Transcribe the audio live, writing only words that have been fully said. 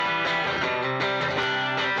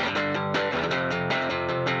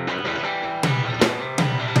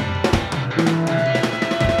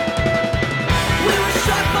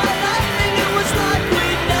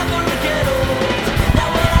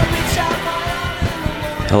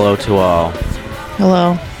Hello to all.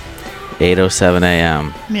 Hello. 8:07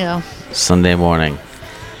 a.m. Yeah. Sunday morning.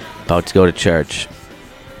 About to go to church.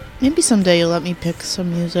 Maybe someday you'll let me pick some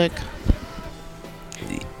music.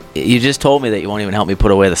 You just told me that you won't even help me put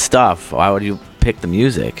away the stuff. Why would you pick the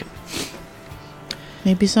music?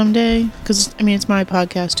 Maybe someday. Because, I mean, it's my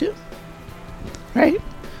podcast, too. Right?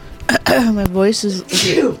 My voice is...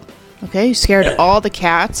 Okay, you scared all the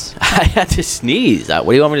cats. I had to sneeze. What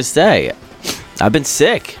do you want me to say? I've been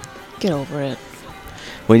sick. Get over it.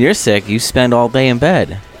 When you're sick, you spend all day in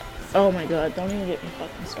bed. Oh my god, don't even get me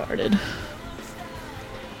fucking started.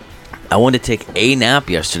 I wanted to take a nap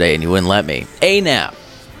yesterday and you wouldn't let me. A nap.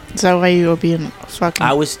 Is that why you were being fucking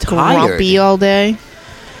I was tired. grumpy all day?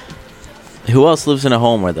 Who else lives in a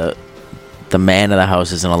home where the man of the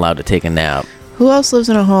house isn't allowed to take a nap? Who else lives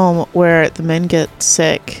in a home where the men get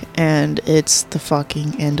sick and it's the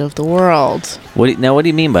fucking end of the world? What do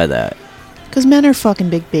you mean by that? Because men are fucking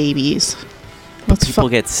big babies. People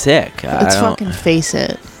get sick. Let's fucking face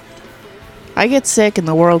it. I get sick and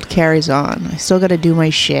the world carries on. I still gotta do my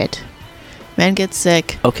shit. Men get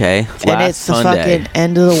sick. Okay, and it's the fucking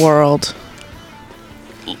end of the world.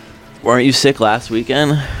 Weren't you sick last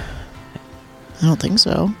weekend? I don't think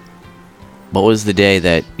so. What was the day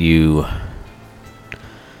that you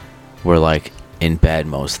were like in bed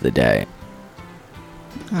most of the day?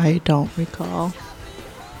 I don't recall.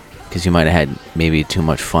 Because you might have had maybe too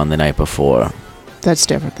much fun the night before. That's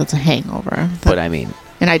different. That's a hangover. But I mean...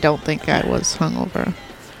 And I don't think I was hungover.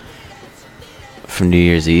 From New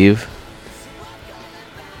Year's Eve?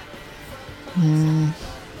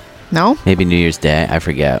 No? Maybe New Year's Day. I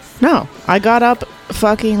forget. No. I got up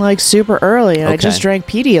fucking like super early and I just drank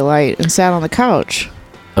Pedialyte and sat on the couch.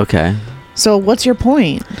 Okay. So what's your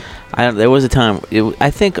point? There was a time...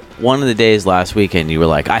 I think one of the days last weekend you were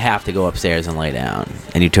like, I have to go upstairs and lay down.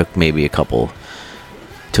 And you took maybe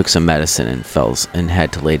took some medicine and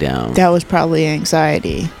had to lay down. That was probably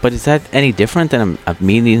anxiety. But is that any different than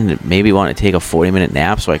me needing to maybe want to take a 40-minute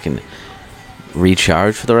nap so I can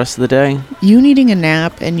recharge for the rest of the day? You needing a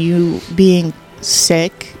nap and you being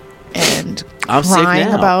sick and I'm crying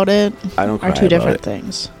sick now. about it I don't cry are two different about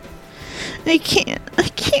things. I can't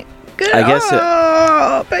get I guess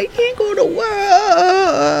up. I can't go to work.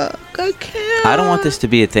 I can't. I don't want this to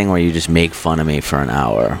be a thing where you just make fun of me for an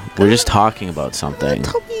hour. We're just talking about something.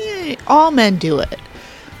 Tell me, all men do it.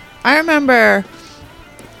 I remember,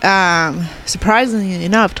 surprisingly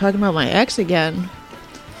enough, talking about my ex again,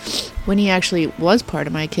 when he actually was part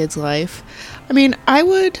of my kid's life. I mean, I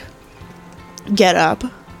would get up,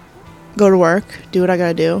 go to work, do what I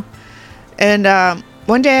gotta do. And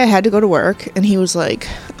one day I had to go to work, and he was like,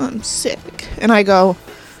 I'm sick. And I go,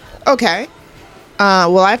 okay.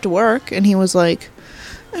 Well, I have to work. And he was like,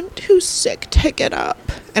 I'm too sick to get up.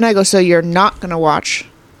 And I go, so you're not going to watch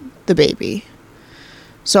the baby.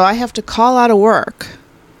 So I have to call out of work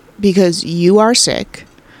because you are sick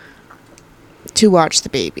to watch the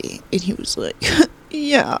baby. And he was like,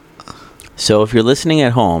 yeah. So if you're listening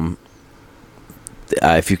at home,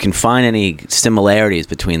 if you can find any similarities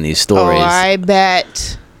between these stories... Oh, I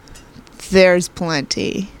bet there's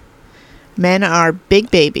plenty. Men are big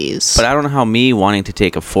babies. But I don't know how me wanting to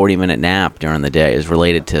take a 40-minute nap during the day is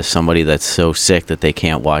related to somebody that's so sick that they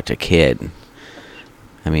can't watch a kid.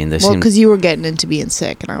 I mean, because you were getting into being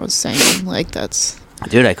sick, and I was saying, like, that's...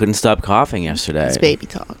 Dude, I couldn't stop coughing yesterday. It's baby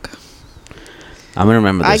talk. I'm going to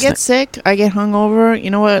remember this. I get sick. I get hungover.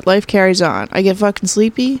 You know what? Life carries on. I get fucking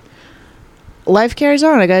sleepy. Life carries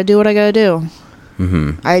on. I got to do what I got to do.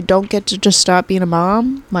 Mm-hmm. I don't get to just stop being a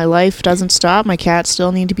mom. My life doesn't stop. My cats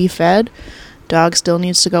still need to be fed. Dog still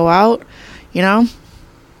needs to go out. You know?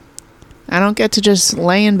 I don't get to just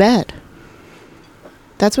lay in bed.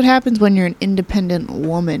 That's what happens when you're an independent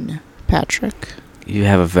woman, Patrick. You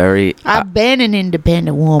have a very... I've been an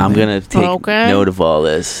independent woman. I'm going to take note of all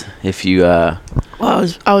this. If you... Well,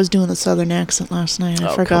 I was doing the southern accent last night.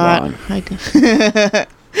 I forgot. What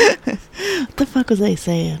the fuck was I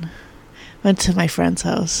saying? Went to my friend's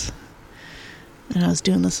house and I was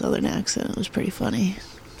doing the southern accent. It was pretty funny.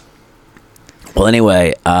 Well,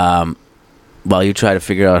 anyway, while you try to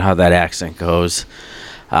figure out how that accent goes,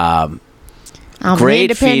 I'm an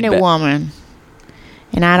independent woman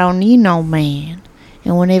and I don't need no man.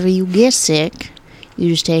 And whenever you get sick, you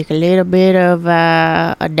just take a little bit of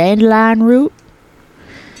a dandelion root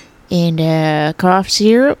and cough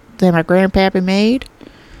syrup that my grandpappy made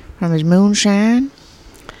from his moonshine.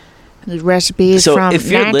 His recipes from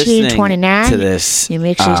 1929. To this, you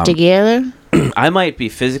mix this together. I might be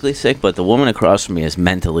physically sick, but the woman across from me is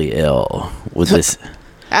mentally ill with this.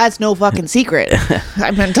 That's no fucking secret.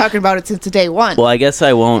 I've been talking about it since day one. Well, I guess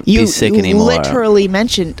I won't be sick anymore. You literally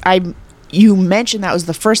mentioned you mentioned that was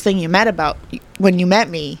the first thing you met about when you met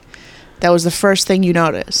me. That was the first thing you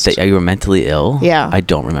noticed. That you were mentally ill? Yeah. I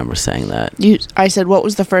don't remember saying that. I said, what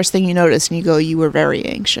was the first thing you noticed? And you go, you were very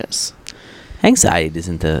anxious. Anxiety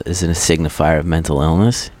isn't a signifier of mental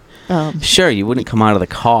illness. Sure, you wouldn't come out of the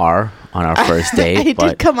car on our first date. I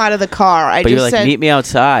did come out of the car. But you're like, meet me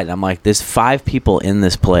outside. And I'm like, there's 5 people in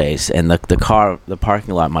this place, and the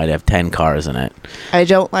parking lot might have 10 cars in it. I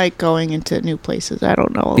don't like going into new places. I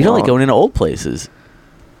don't know. You don't like going into old places.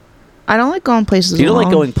 I don't like going places alone. You don't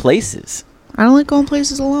like going places. I don't like going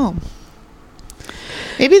places alone.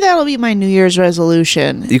 Maybe that'll be my New Year's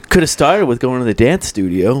resolution. You could have started with going to the dance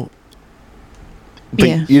studio. But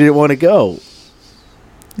yeah. You didn't want to go.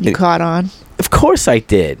 You caught on? Of course I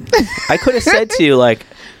did. I could have said to you, like,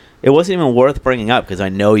 it wasn't even worth bringing up because I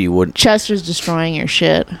know you wouldn't. Chester's destroying your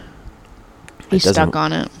shit. He's stuck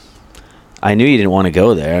on it. I knew you didn't want to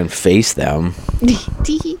go there and face them.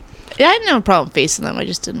 I didn't have a problem facing them. I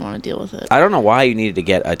just didn't want to deal with it. I don't know why you needed to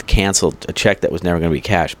get a check that was never going to be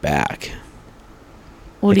cashed back.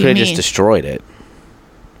 What do you mean? They could have just destroyed it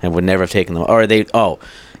and would never have taken them. Or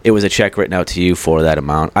it was a check written out to you for that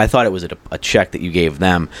amount. I thought it was a check that you gave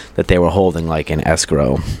them that they were holding like an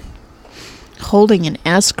escrow. Holding an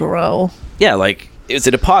escrow? Yeah, like it was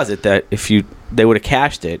a deposit that they would have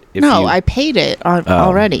cashed it. I paid it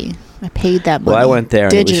already. I paid that money. Well, I went there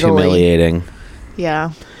and it was humiliating.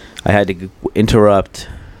 Yeah. I had to interrupt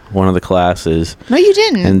one of the classes. No, you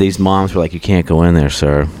didn't. And these moms were like, "You can't go in there,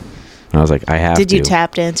 sir." And I was like, "I have to." Did you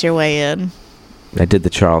tap dance your way in? I did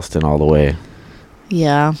the Charleston all the way.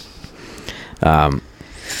 Yeah. No,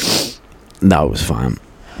 it was fine.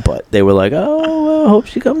 But they were like, "Oh, well, I hope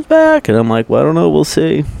she comes back." And I'm like, "Well, I don't know. We'll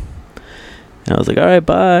see." And I was like, "All right,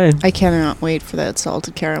 bye." I cannot wait for that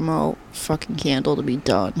salted caramel fucking candle to be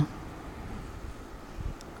done.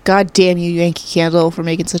 God damn you, Yankee Candle, for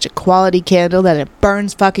making such a quality candle that it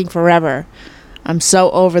burns fucking forever. I'm so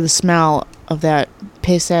over the smell of that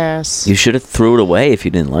piss ass. You should have threw it away if you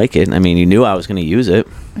didn't like it. I mean, you knew I was going to use it.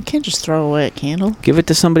 I can't just throw away a candle. Give it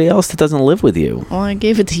to somebody else that doesn't live with you. Well, I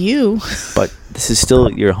gave it to you. But this is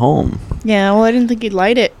still your home. Yeah, well, I didn't think you'd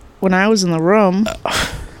light it when I was in the room.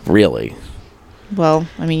 Really? Well,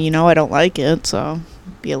 I mean, I don't like it, so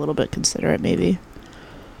be a little bit considerate, maybe.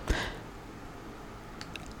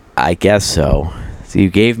 I guess so. So you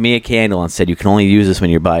gave me a candle and said you can only use this when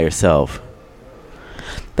you're by yourself.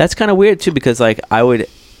 That's kind of weird, too, because, like, I would,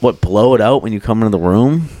 blow it out when you come into the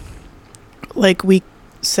room? Like, we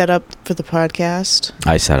set up for the podcast.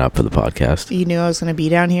 I set up for the podcast. You knew I was going to be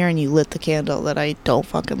down here, and you lit the candle that I don't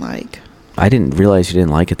fucking like. I didn't realize you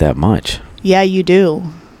didn't like it that much. Yeah, you do.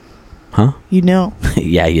 Huh? You know.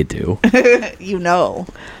 Yeah, you do. You know.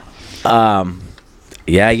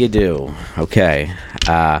 Yeah, you do. Okay.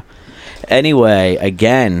 Anyway,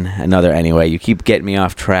 again, another anyway. You keep getting me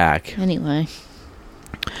off track. Anyway.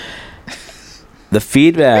 The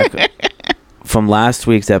feedback from last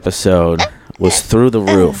week's episode was through the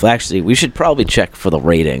roof. Actually, we should probably check for the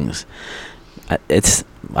ratings. I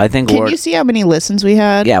think. Can you see how many listens we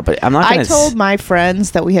had? Yeah, but I'm not going to. I told my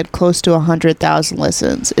friends that we had close to 100,000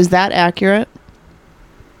 listens. Is that accurate?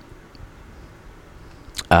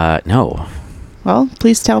 No. Well,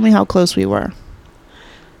 please tell me how close we were.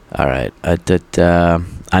 All right.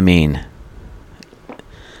 I mean, I'm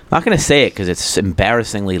not going to say it because it's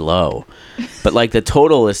embarrassingly low. But, like, the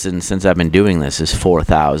total listens since I've been doing this is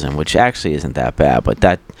 4,000, which actually isn't that bad. But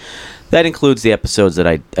that includes the episodes that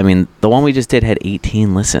I mean, the one we just did had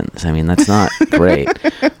 18 listens. I mean, that's not great.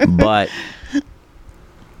 But,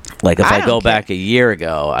 like, if I go back a year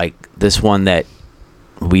ago, this one that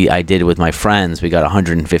I did with my friends, we got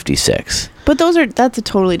 156. But that's a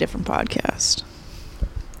totally different podcast.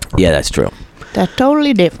 Yeah, that's true. That's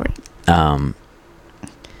totally different.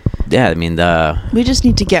 Yeah, I mean, we just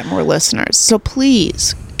need to get more listeners. So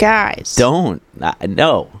please, guys. No.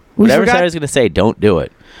 Whatever Sarah's going to say, don't do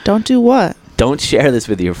it. Don't do what? Don't share this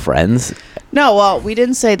with your friends. No, well, we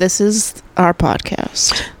didn't say this is our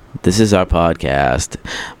podcast. This is our podcast.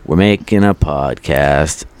 We're making a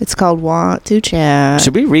podcast. It's called Want to Chat.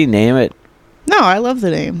 Should we rename it? No, I love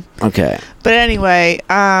the name. Okay. But anyway,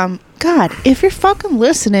 God, if you're fucking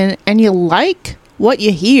listening and you like what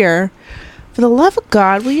you hear, for the love of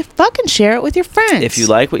God, will you fucking share it with your friends? If you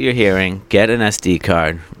like what you're hearing, get an SD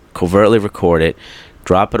card, covertly record it,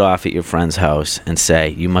 drop it off at your friend's house, and say,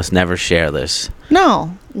 you must never share this.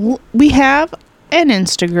 No. We have an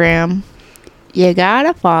Instagram. You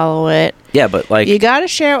gotta follow it. Yeah, but like... You gotta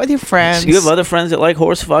share it with your friends. So you have other friends that like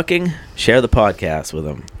horse fucking? Share the podcast with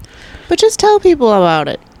them. But just tell people about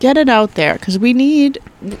it. Get it out there, because we need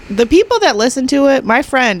the people that listen to it. My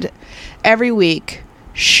friend, every week,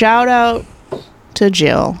 shout out to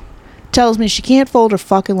Jill, tells me she can't fold her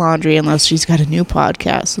fucking laundry unless she's got a new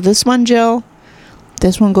podcast. So this one, Jill,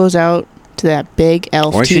 this one goes out to that big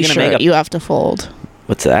elf t-shirt you have to fold.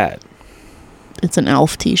 What's that? It's an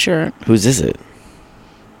elf t-shirt. Whose is it?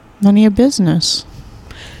 None of your business.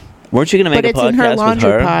 Weren't you going to make a podcast with her? But it's in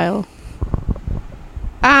her laundry pile.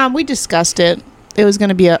 We discussed it. It was going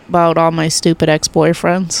to be about all my stupid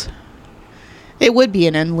ex-boyfriends. It would be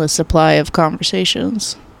an endless supply of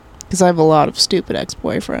conversations, because I have a lot of stupid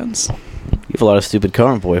ex-boyfriends. You have a lot of stupid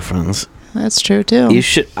current boyfriends. That's true too. You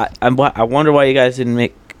should. I wonder why you guys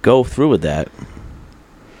didn't go through with that.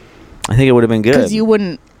 I think it would have been good. Because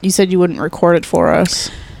you said you wouldn't record it for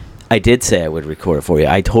us. I did say I would record it for you.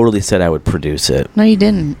 I totally said I would produce it. No, you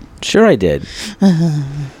didn't. Sure, I did.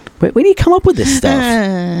 Wait, where do you come up with this stuff?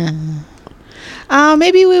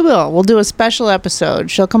 Maybe we will. We'll do a special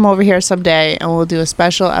episode. She'll come over here someday, and we'll do a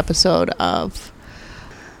special episode of...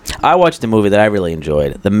 I watched a movie that I really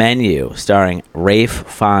enjoyed. The Menu, starring Ralph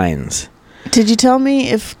Fiennes. Did you tell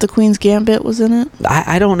me if The Queen's Gambit was in it?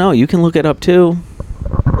 I don't know. You can look it up, too.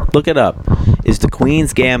 Look it up. Is The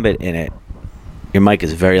Queen's Gambit in it? Your mic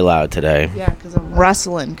is very loud today. Yeah, because I'm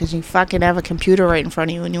rustling, because you fucking have a computer right in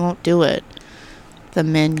front of you and you won't do it. The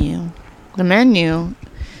Menu. The Menu...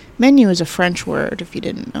 Menu is a French word, if you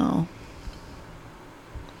didn't know.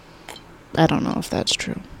 I don't know if that's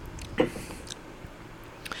true.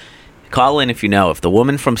 Call in if you know. If the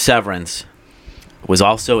woman from Severance was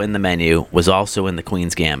also in The Menu, was also in The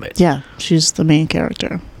Queen's Gambit. Yeah, she's the main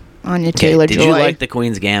character. Anya Taylor-Joy. Did you like The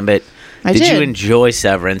Queen's Gambit? I did. Did you enjoy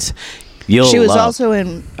Severance? She was also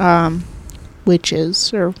in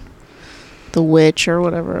Witches, or The Witch, or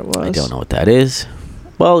whatever it was. I don't know what that is.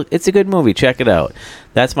 Well, it's a good movie. Check it out.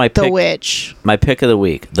 That's my pick. The Witch. My pick of the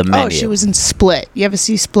week. The Menu. Oh, she was in Split. You ever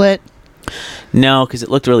see Split? No, because it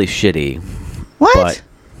looked really shitty. What? But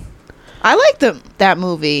I like that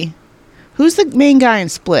movie. Who's the main guy in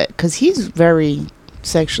Split? Because he's very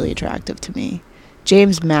sexually attractive to me.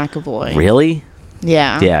 James McAvoy. Really?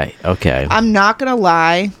 Yeah. Yeah. Okay. I'm not gonna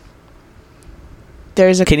lie.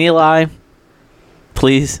 Can you lie?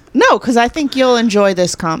 Please? No, because I think you'll enjoy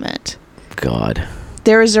this comment. God.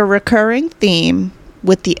 There is a recurring theme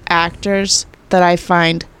with the actors that I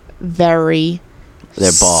find very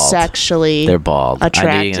They're bald. Sexually They're bald. attractive.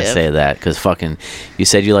 I knew you were going to say that because fucking you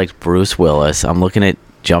said you liked Bruce Willis. I'm looking at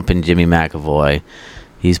Jumpin' Jimmy McAvoy.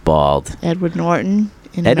 He's bald. Edward Norton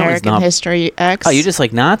in Ed Norton's American History X. Oh, you just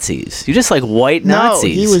like Nazis. You just like white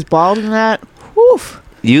Nazis. No, he was bald in that. Woof.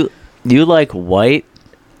 You like white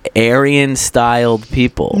Aryan-styled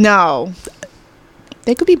people. No.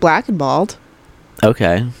 They could be black and bald.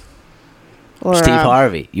 Okay. Or Steve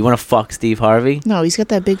Harvey. You want to fuck Steve Harvey? No, he's got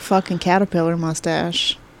that big fucking caterpillar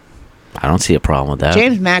mustache. I don't see a problem with that.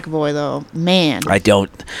 James McAvoy, though, man. I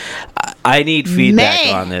don't. I need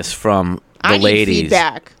feedback on this from the ladies. Need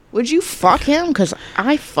feedback. Would you fuck him? Because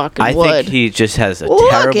I fucking would. I think he just has a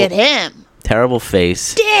Look at him. Terrible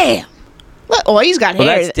face. Damn. Look, oh, he's got hair.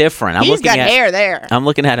 Well, that's different. He's got hair there. I'm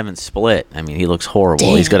looking at him in Split. I mean, he looks horrible.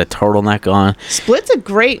 Damn. He's got a turtleneck on. Split's a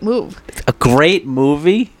great move. A great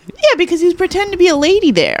movie? Yeah, because he's pretending to be a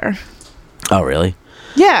lady there. Oh, really?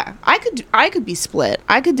 Yeah, I could be Split.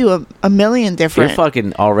 I could do a million different. You're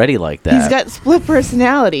fucking already like that. He's got split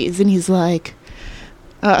personalities, and he's like,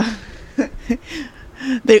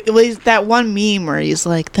 it was that one meme where he's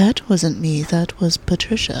like, "That wasn't me. That was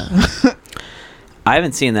Patricia." I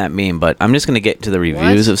haven't seen that meme, but I'm just gonna get to the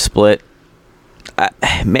reviews of Split.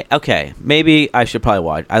 Okay, maybe I should probably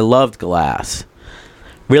watch. I loved Glass.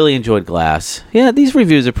 Really enjoyed Glass. Yeah, these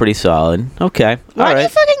reviews are pretty solid. Okay, Why do you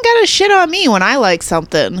fucking gotta shit on me when I like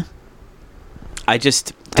something? I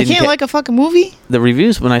just didn't. I can't like a fucking movie. The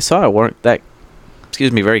reviews when I saw it weren't that.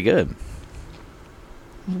 Excuse me, very good.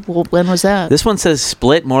 Well, when was that? This one says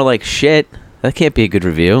Split more like shit. That can't be a good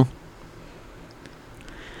review.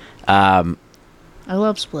 I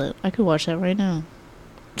love Split. I could watch that right now.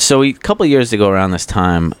 So a couple of years ago around this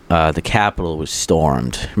time, the Capitol was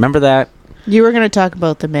stormed. Remember that? You were going to talk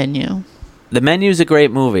about The Menu. The Menu is a great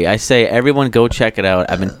movie. I say everyone go check it out.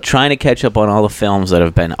 I've been trying to catch up on all the films that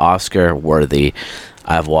have been Oscar worthy.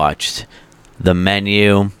 I've watched The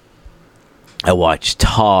Menu. I watched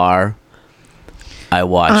Tar. I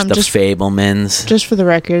watched The Fabelmans. Just for the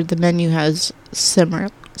record, The Menu has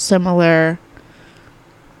similar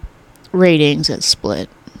ratings as Split.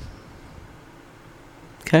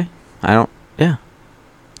 Okay. Yeah.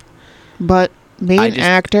 But main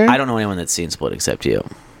actor? I don't know anyone that's seen Split except you.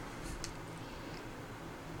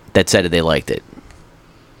 That said they liked it.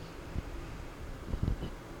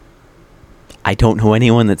 I don't know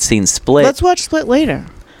anyone that's seen Split. Let's watch Split later.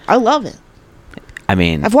 I love it. I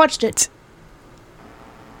mean, I've watched it.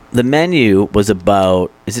 The Menu was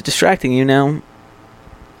about... Is it distracting you now?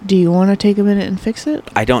 Do you want to take a minute and fix it?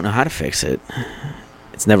 I don't know how to fix it.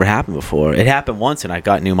 It's never happened before. It happened once and I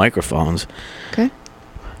got new microphones. Okay.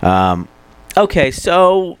 Okay,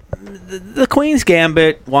 so the Queen's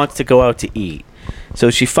Gambit wants to go out to eat. So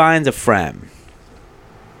she finds a friend.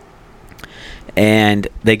 And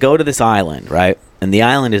they go to this island, right? And the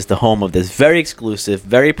island is the home of this very exclusive,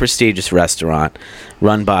 very prestigious restaurant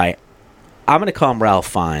run by... I'm going to call him Ralph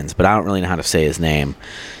Fiennes, but I don't really know how to say his name.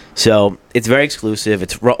 So it's very exclusive.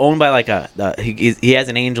 It's owned by like he has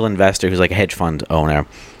an angel investor who's like a hedge fund owner.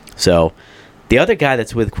 So the other guy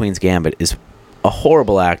that's with Queen's Gambit is a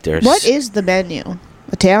horrible actor. What is the menu?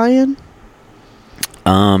 Italian? It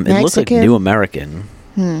looks like Mexican? New American.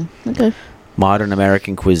 Okay. Modern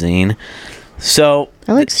American cuisine. So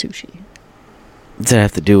I like sushi. what does that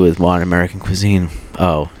have to do with modern American cuisine?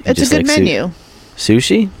 Oh, you It's a just good like menu.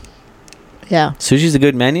 Sushi? Yeah. Sushi's a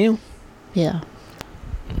good menu? Yeah.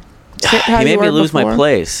 You made me lose my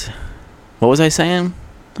place. What was I saying?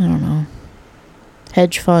 I don't know.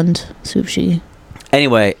 Hedge fund sushi.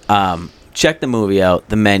 Anyway, check the movie out,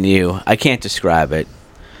 The Menu. I can't describe it.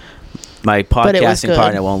 My But it was podcasting good.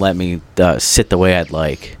 partner won't let me sit the way I'd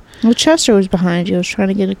like. Well, Chester was behind you. I was trying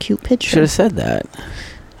to get a cute picture. Should have said that.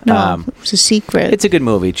 No, it was a secret. It's a good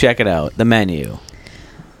movie. Check it out. The Menu.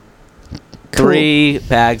 Cool. 3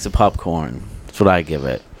 bags of popcorn. That's what I give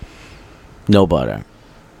it. No butter.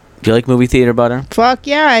 Do you like movie theater butter? Fuck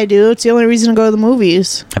yeah, I do. It's the only reason to go to the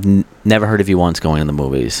movies. I've never heard of you once going to the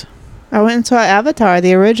movies. I went and saw Avatar,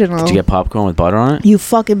 the original. Did you get popcorn with butter on it? You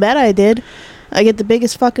fucking bet I did. I get the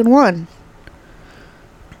biggest fucking one.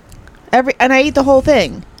 And I eat the whole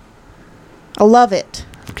thing. I love it.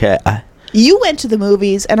 Okay. You went to the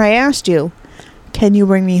movies and I asked you, can you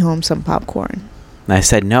bring me home some popcorn? And I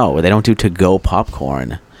said no. They don't do to-go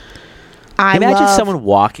popcorn. I Imagine love, someone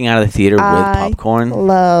walking out of the theater with popcorn.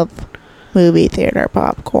 love movie theater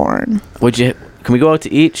popcorn. Can we go out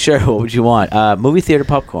to eat? Sure. What would you want? Movie theater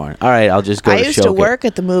popcorn. All right. I'll just go I to used to Showcase. work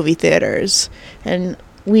at the movie theaters, and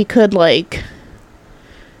we could you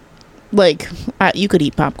could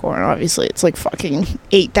eat popcorn. Obviously, it's like fucking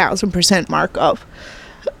 8,000% markup.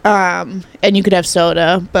 And you could have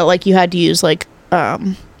soda, but like you had to use like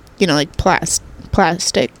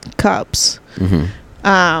plastic cups. Mm-hmm.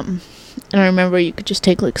 And I remember you could just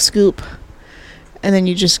take like a scoop, and then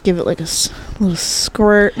you just give it like a little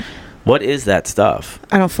squirt. What is that stuff?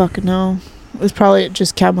 I don't fucking know. It was probably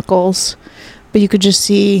just chemicals, but you could just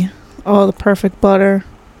see all the perfect butter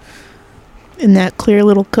in that clear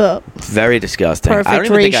little cup. Very disgusting. I don't Perfect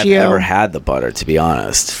even think ratio. I've ever had the butter, to be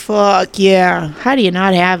honest. Fuck yeah. How do you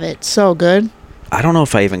not have it? So good. I don't know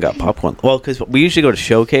if I even got popcorn. Well, because we usually go to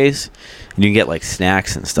Showcase, and you can get like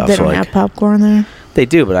snacks and stuff. They So don't like have popcorn there. they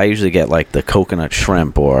do, but I usually get like the coconut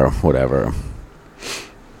shrimp or whatever.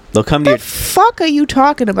 They'll come to What the fuck are you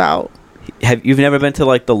talking about? You've never been to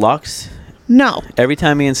like the Lux? No. Every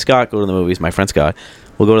time me and Scott go to the movies, my friend Scott,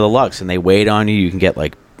 we'll go to the Lux and they wait on you. You can get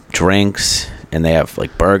like drinks and they have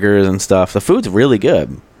like burgers and stuff. The food's really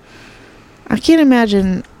good. I can't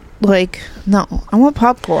imagine, no. I want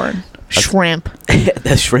popcorn. Shrimp.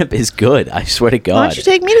 The shrimp is good. I swear to God. Why don't you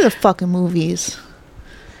take me to the fucking movies?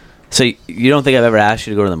 So you don't think I've ever asked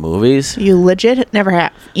you to go to the movies? You legit never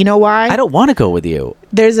have. You know why? I don't want to go with you.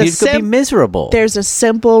 There's a You could be miserable. There's a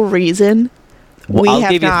simple reason. Well, we I'll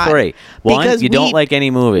have give not. you 3. One, Because you don't like any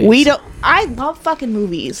movies. We don't. I love fucking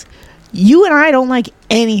movies. You and I don't like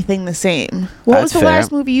anything the same. What That's was the fair.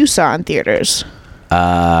 last movie you saw in theaters?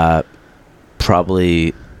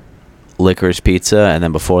 Probably Licorice Pizza, and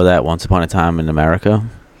then before that, Once Upon a Time in America.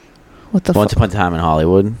 What the Once fuck? Upon a Time in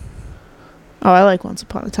Hollywood. Oh, I like Once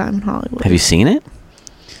Upon a Time in Hollywood. Have you seen it?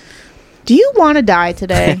 Do you want to die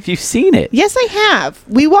today? Have you seen it? Yes, I have.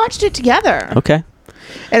 We watched it together. Okay.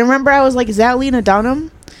 And remember, I was like, is that Lena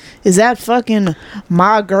Dunham? Is that fucking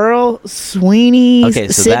my girl, Sweeney? Okay,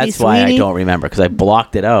 so Sydney that's why I Sweeney? don't remember, because I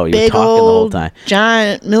blocked it out. You were Big talking the whole old time.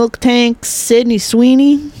 giant milk tank, Sydney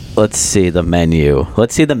Sweeney. Let's see the menu.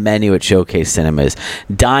 Let's see the menu at Showcase Cinemas.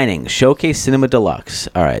 Dining, Showcase Cinema Deluxe.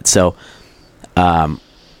 All right, so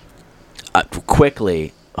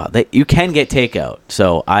quickly, you can get takeout.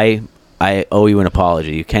 So I owe you an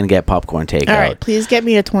apology. You can get popcorn takeout. All right, please get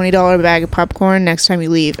me a $20 bag of popcorn next time you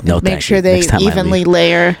leave. No, Make thank sure you. they Next time I evenly leave.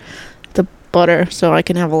 layer the butter so I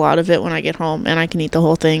can have a lot of it when I get home, and I can eat the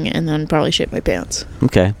whole thing and then probably shit my pants.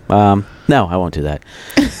 Okay. No, I won't do that.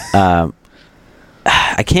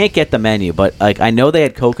 I can't get the menu, but like I know they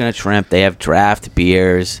had coconut shrimp. They have draft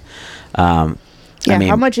beers. Yeah, I mean,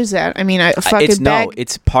 how much is that? I mean, a fucking it's bag. no,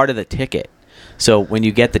 it's part of the ticket. So when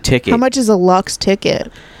you get the ticket, How much is a Lux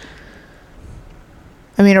ticket?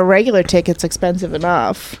 I mean, a regular ticket's expensive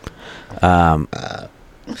enough.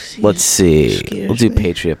 Let's see. Excuse We'll do me.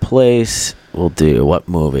 Patriot Place. We'll do what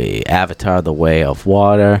movie? Avatar: The Way of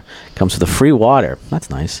Water. Comes with a free water. That's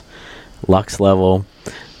nice. Lux level.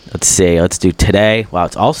 Let's see. Let's do Today. Wow,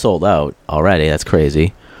 it's all sold out already. That's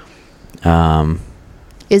crazy.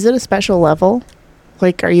 Is it a special level?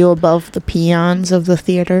 Like, are you above the peons of the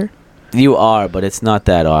theater? You are, but it's not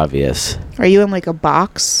that obvious. Are you in like a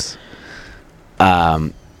box?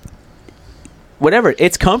 Whatever.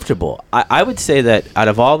 It's comfortable. I would say that out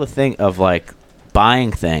of all the thing of like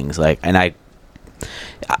buying things, like, and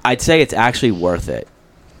I'd say it's actually worth it.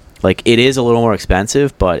 Like, it is a little more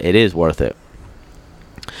expensive, but it is worth it.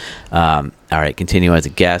 All right, continue as a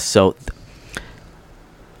guest. So,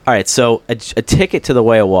 all right, so a ticket to The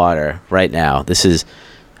Way of Water right now. This is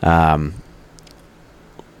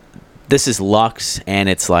Lux, and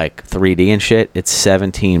it's like 3D and shit. It's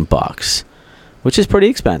 $17, which is pretty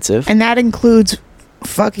expensive. And that includes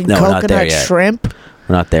fucking No, we're not there coconut yet. shrimp.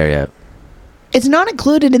 We're not there yet. It's not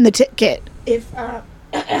included in the ticket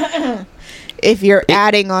if you're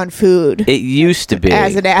adding on food It used to be.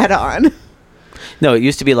 as an add-on. No, it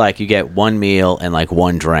used to be like you get one meal and like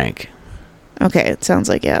one drink. Okay, it sounds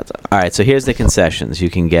like All right, so here's the concessions. You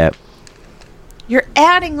can get you're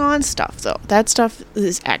adding on stuff though. That stuff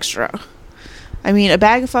is extra. I mean, a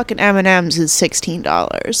bag of fucking M&Ms is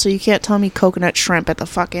 $16, so you can't tell me coconut shrimp at the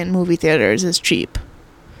fucking movie theaters is cheap.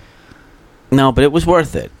 no, but it was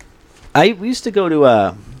worth it. We used to go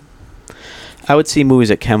to I would see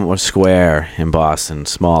movies at Kenmore Square in Boston,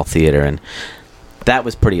 small theater, and that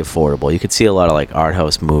was pretty affordable. You could see a lot of like art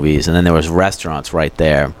house movies, and then there was restaurants right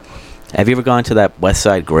there. Have you ever gone to that West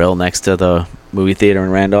Side Grill next to the movie theater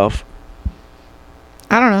in Randolph?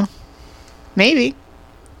 I don't know. Maybe.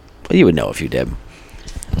 Well, you would know if you did.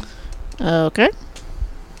 Okay.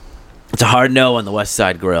 It's a hard no on the West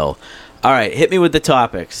Side Grill. All right, hit me with the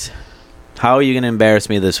topics. How are you going to embarrass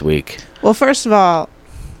me this week? Well, first of all,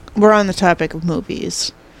 we're on the topic of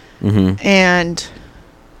movies. Mm-hmm. And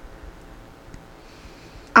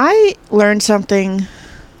I learned something.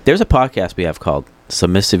 There's a podcast we have called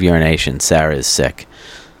Submissive Urination. Sarah is sick.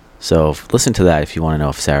 So listen to that if you want to know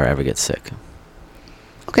if Sarah ever gets sick.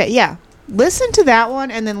 Okay, yeah. Listen to that one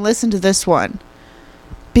and then listen to this one.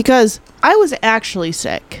 Because I was actually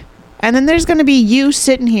sick. And then there's going to be you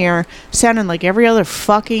sitting here sounding like every other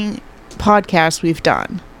fucking podcast we've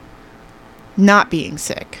done. Not being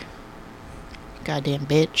sick. Goddamn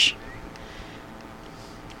bitch.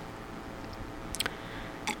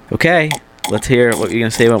 Okay, let's hear what you're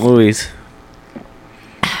going to say about movies.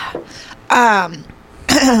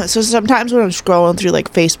 So sometimes when I'm scrolling through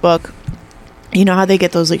like Facebook, you know how they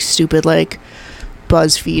get those like stupid like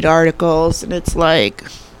BuzzFeed articles, and it's like,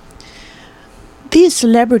 these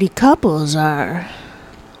celebrity couples are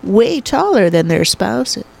way taller than their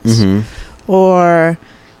spouses. Mm-hmm. Or,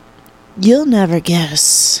 you'll never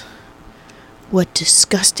guess what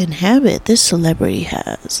disgusting habit this celebrity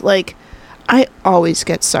has. Like, I always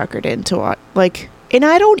get suckered into it. Like, and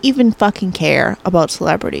I don't even fucking care about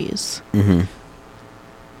celebrities. Mm-hmm.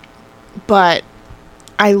 But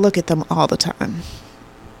I look at them all the time.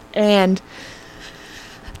 And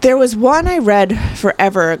there was one I read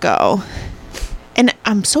forever ago. And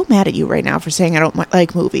I'm so mad at you right now for saying I don't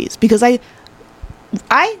like movies. Because I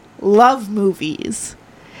love movies.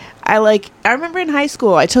 I remember in high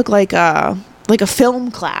school I took like a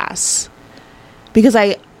film class. Because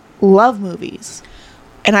I love movies.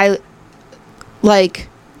 And I like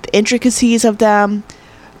the intricacies of them.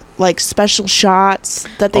 Like special shots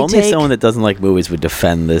that they Only take. someone that doesn't like movies would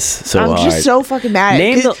defend this so hard. I'm just so fucking mad at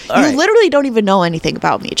it. 'Cause you literally don't even know anything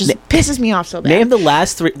about me. It just pisses me off so bad. Name the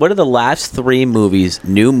last three. What are the last three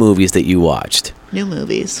new movies that you watched? New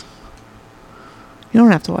movies. You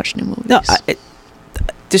don't have to watch new movies. No,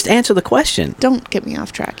 just answer the question. Don't get me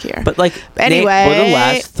off track here. But like, anyway, what are the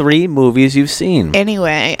last three movies you've seen?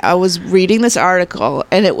 Anyway, I was reading this article,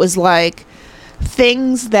 and it was like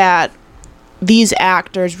things that these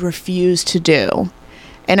actors refuse to do.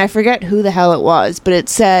 And I forget who the hell it was, but it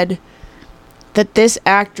said that this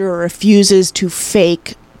actor refuses to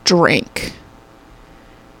fake drink.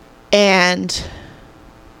 And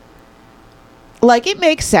like, it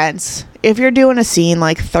makes sense. If you're doing a scene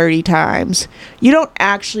like 30 times, you don't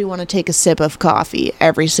actually want to take a sip of coffee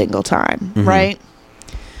every single time, right?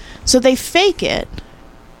 So they fake it.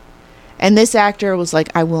 And this actor was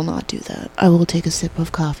like, I will not do that. I will take a sip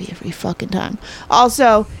of coffee every fucking time.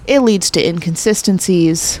 Also, it leads to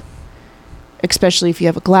inconsistencies, especially if you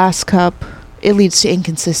have a glass cup. it leads to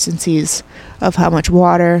inconsistencies of how much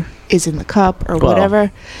water is in the cup or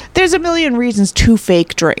whatever. There's a million reasons to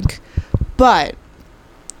fake drink. But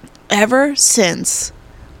ever since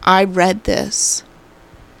I read this,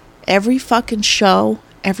 every fucking show,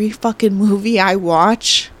 every fucking movie I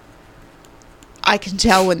watch, I can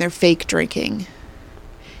tell when they're fake drinking.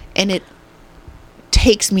 And it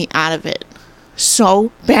takes me out of it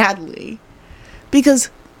so badly. Because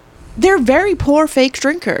they're very poor fake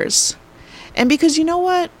drinkers. And because you know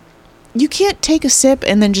what? You can't take a sip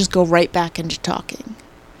and then just go right back into talking.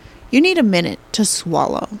 You need a minute to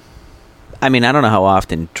swallow. I mean, I don't know how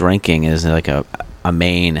often drinking is like a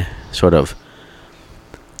main sort of...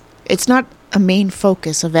 It's not a main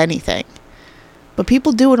focus of anything. But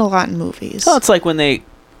people do it a lot in movies. Well, it's like when they...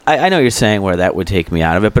 I know you're saying where that would take me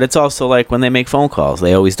out of it, but it's also like when they make phone calls.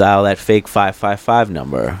 They always dial that fake 555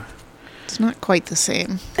 number. It's not quite the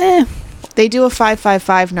same. They do a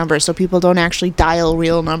 555 number so people don't actually dial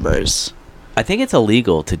real numbers. I think it's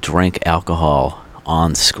illegal to drink alcohol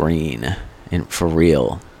on screen for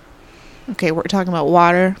real. Okay, we're talking about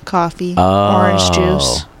water, coffee, orange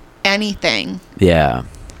juice, anything. Yeah.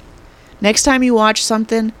 Next time you watch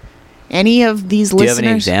something, any of these listeners... Do you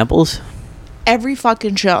have any examples? Every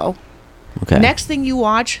fucking show. Okay. Next thing you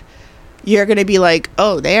watch, you're going to be like,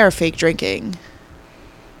 oh, they are fake drinking.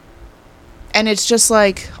 And it's just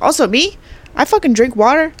like, also me, I fucking drink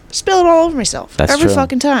water, spill it all over myself. That's every true.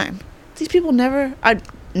 fucking time. These people never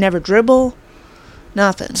dribble,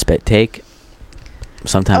 nothing. Spit take.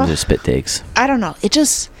 Sometimes there's spit takes. I don't know. It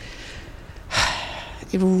just,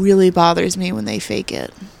 it really bothers me when they fake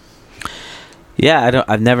it. Yeah,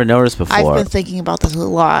 I've never noticed before. I've been thinking about this a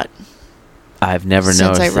lot. I've never since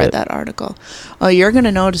noticed I read it. that article. Oh, you're going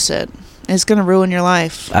to notice it. It's going to ruin your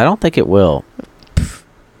life. I don't think it will.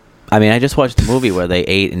 I mean, I just watched a movie where they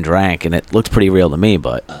ate and drank, and it looked pretty real to me,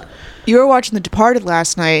 but... You were watching The Departed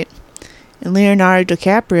last night, and Leonardo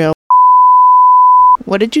DiCaprio...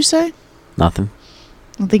 What did you say? Nothing.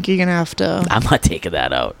 I think you're going to have to... I'm not taking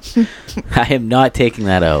that out. I am not taking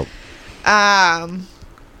that out. I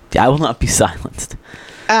will not be silenced.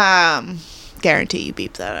 Guarantee you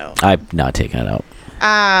beep that out. I'm not taking it out.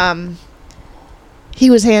 He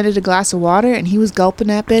was handed a glass of water and he was gulping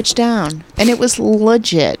that bitch down. And it was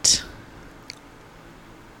legit.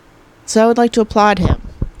 So I would like to applaud him.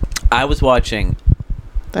 I was watching...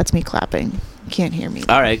 That's me clapping. You can't hear me.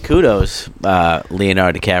 All right, kudos,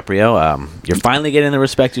 Leonardo DiCaprio. You're finally getting the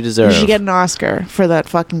respect you deserve. You should get an Oscar for that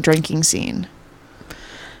fucking drinking scene.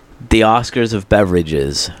 The Oscars of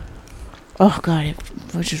beverages. Oh, God.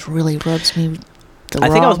 It just really rubs me the I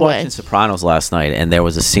think I was wrong way. watching Sopranos last night, and there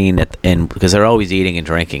was a scene because they're always eating and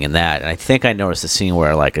drinking and that, and I think I noticed a scene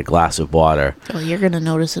where like a glass of water. Oh, you're gonna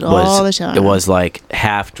notice it all the time. It was like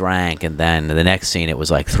half drank, and then the next scene it was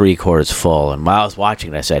like 3/4 full. And while I was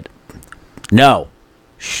watching it, I said, "No,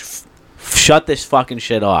 shut this fucking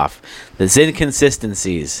shit off. There's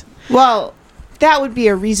inconsistencies." Well, that would be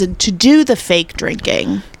a reason to do the fake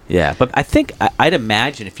drinking. Yeah, but I think I'd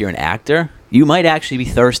imagine if you're an actor, you might actually be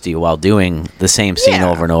thirsty while doing the same scene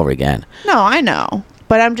over and over again. No, I know.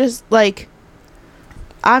 But I'm just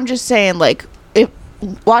saying, like,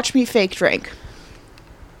 watch me fake drink.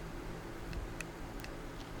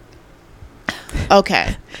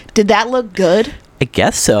 Okay. Did that look good? I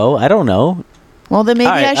guess so. I don't know. Well, then maybe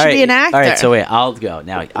I should be an actor. All right, so wait, I'll go.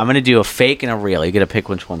 Now, I'm going to do a fake and a real. You got to pick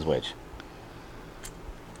which one's which.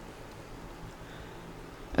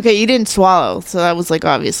 Okay, you didn't swallow, so that was, like,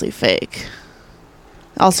 obviously fake.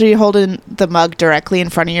 Also, you're holding the mug directly in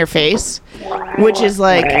front of your face, which is,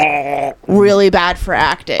 like, really bad for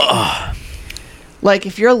acting. Ugh. Like,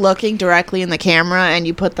 if you're looking directly in the camera and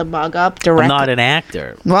you put the mug up directly... I'm not an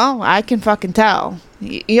actor. Well, I can fucking tell.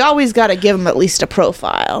 You always got to give them at least a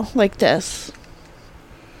profile, like this.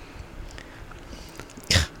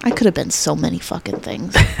 I could have been so many fucking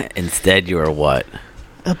things. Instead, you were what?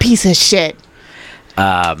 A piece of shit.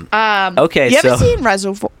 Okay, you so... ever seen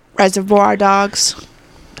Reservoir Dogs?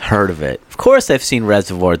 Heard of it. Of course I've seen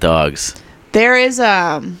Reservoir Dogs. There is,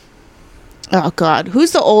 oh God,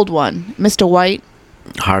 who's the old one? Mr. White?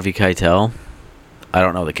 Harvey Keitel? I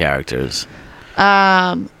don't know the characters.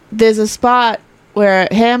 There's a spot where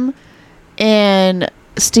him and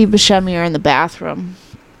Steve Buscemi are in the bathroom.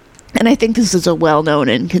 And I think this is a well-known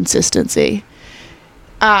inconsistency.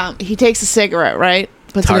 He takes a cigarette, right?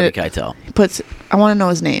 Harvey Keitel. I want to know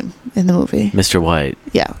his name in the movie. Mr. White.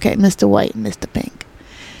 Yeah, okay, Mr. White and Mr. Pink.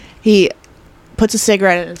 He puts a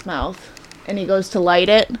cigarette in his mouth, and he goes to light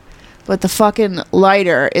it, but the fucking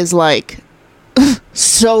lighter is, like,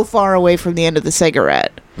 so far away from the end of the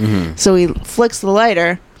cigarette. Mm-hmm. So he flicks the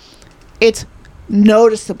lighter. It's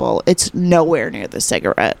noticeable. It's nowhere near the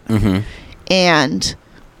cigarette. Mm-hmm. And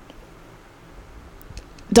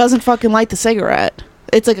doesn't fucking light the cigarette.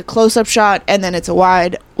 It's like a close-up shot, and then it's a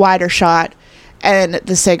wider shot, and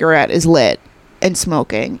the cigarette is lit and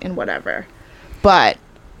smoking and whatever. But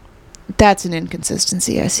that's an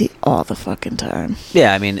inconsistency I see all the fucking time.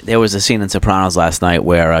 Yeah, I mean, there was a scene in Sopranos last night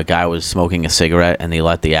where a guy was smoking a cigarette and they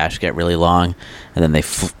let the ash get really long, and then they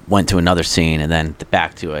went to another scene and then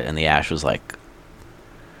back to it, and the ash was like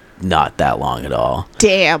not that long at all.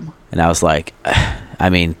 Damn. And I was like, I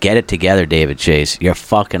mean, get it together, David Chase. You're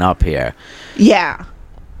fucking up here. Yeah.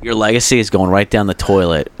 Your legacy is going right down the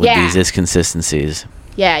toilet with Yeah. these inconsistencies.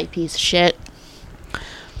 Yeah, you piece of shit.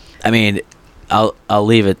 I mean, I'll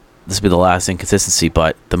leave it. This will be the last inconsistency,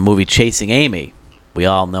 but the movie Chasing Amy, we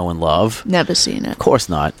all know and love. Never seen it. Of course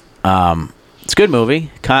not. It's a good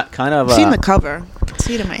movie. Kind of. I've seen the cover. I can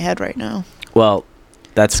see it in my head right now. Well,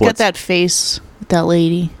 that's It's what's got that face with that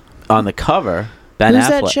lady. on the cover. Ben Who's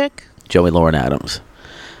Affleck, that chick? Joey Lauren Adams.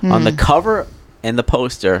 On the cover and the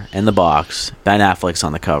poster and the box, Ben Affleck's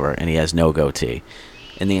on the cover, and he has no goatee.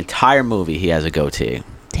 In the entire movie, he has a goatee.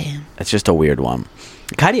 Damn. It's just a weird one.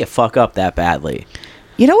 How do you fuck up that badly?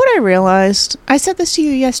 You know what I realized? I said this to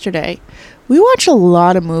you yesterday. We watch a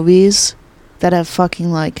lot of movies that have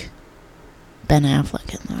fucking, like, Ben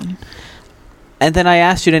Affleck in them. And then I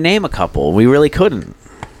asked you to name a couple. We really couldn't.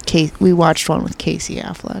 We watched one with Casey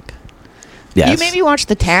Affleck. Yes. You made me watch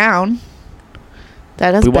The Town.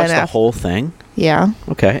 That has We Ben watched the Affleck. whole thing. Yeah.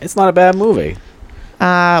 Okay. It's not a bad movie.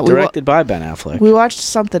 Directed by Ben Affleck. We watched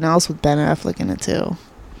something else with Ben Affleck in it, too.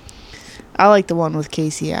 I like the one with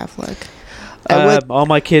Casey Affleck. All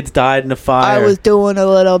my kids died in a fire. I was doing a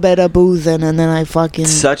little bit of boozing, and then I fucking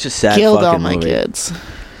Such a sad killed fucking all my movie. kids.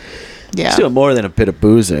 Yeah. It's doing more than a bit of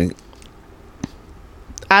boozing.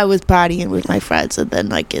 I was partying with my friends, and then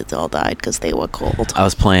my kids all died because they were cold. I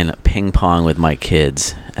was playing ping pong with my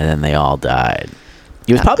kids, and then they all died.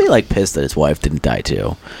 He was probably like pissed that his wife didn't die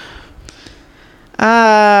too.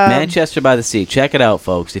 Manchester by the Sea. Check it out,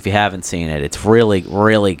 folks, if you haven't seen it. It's really,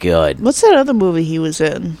 really good. What's that other movie he was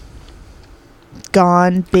in?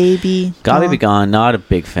 Gone, Baby. Gone Baby Gone. Not a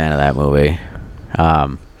big fan of that movie.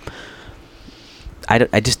 I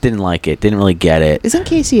just didn't like it. Didn't really get it. Isn't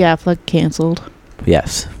Casey Affleck canceled?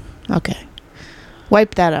 Yes. Okay.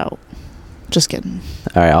 Wipe that out. Just kidding.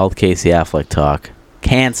 All right. All Casey Affleck talk.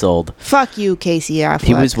 Canceled. Fuck you, Casey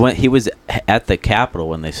Affleck. He was at the Capitol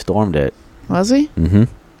when they stormed it. Was he? Mm-hmm.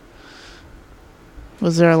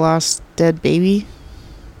 Was there a lost dead baby?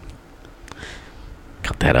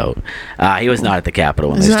 Cut that out. He was not at the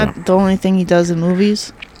Capitol when Isn't they stormed. that the only thing he does in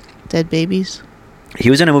movies? Dead babies? He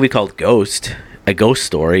was in a movie called Ghost, a ghost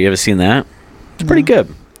story. You ever seen that? It's pretty No.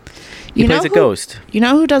 good. He plays a ghost. You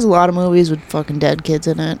know who does a lot of movies with fucking dead kids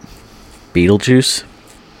in it? Beetlejuice,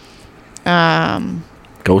 Um,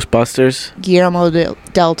 Ghostbusters. Guillermo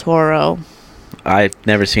del Toro, I've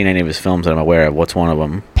never seen any of his films that I'm aware of. What's one of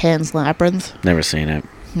them? Pan's Labyrinth. Never seen it.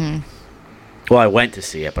 Well, I went to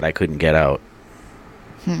see it, but I couldn't get out.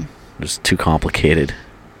 It was too complicated.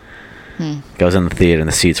 I was in the theater and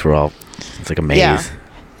the seats were all... It's like a maze. Yeah.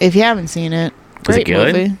 If you haven't seen it, Was it great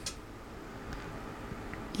good? movie.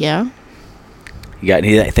 Yeah. You got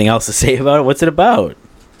anything else to say about it? What's it about?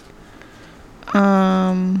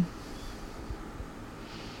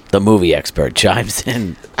 The movie expert chimes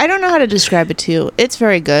in. I don't know how to describe it to you. It's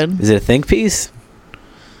very good. Is it a think piece?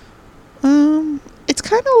 It's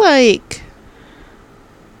kind of like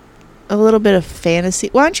a little bit of fantasy.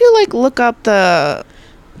 Why don't you like look up the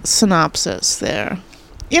synopsis there?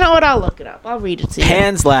 You know what? I'll look it up. I'll read it to you.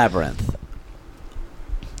 Pan's Labyrinth.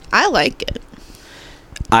 I like it.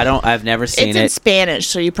 I've never seen It's in it. Spanish,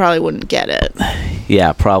 so you probably wouldn't get it.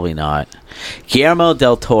 Yeah, probably not. Guillermo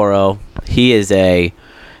del Toro. He is a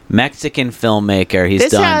Mexican filmmaker. He's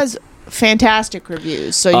This done has fantastic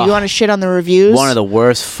reviews. So Ugh. you want to shit on the reviews? one of the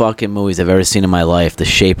worst fucking movies I've ever seen in my life, The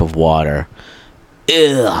Shape of Water.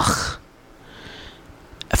 Ugh.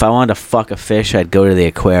 If I wanted to fuck a fish, I'd go to the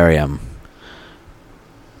aquarium.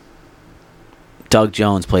 Doug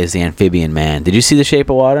Jones plays the amphibian man. Did you see The Shape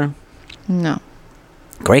of Water? No.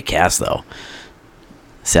 Great cast, though.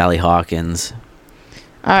 Sally Hawkins.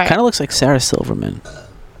 All right. Kind of looks like Sarah Silverman.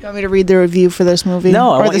 You want me to read the review for this movie?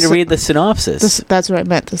 No, I Or want you to sy- read the synopsis. That's what I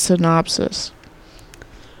meant, the synopsis.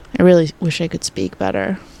 I really wish I could speak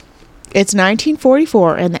better. It's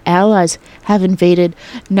 1944, and the Allies have invaded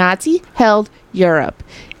Nazi-held Europe.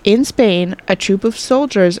 In Spain, a troop of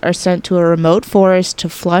soldiers are sent to a remote forest to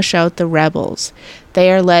flush out the rebels.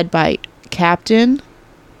 They are led by Capitan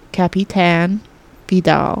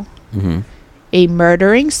Vidal. Mm-hmm. a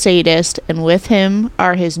murdering sadist, and with him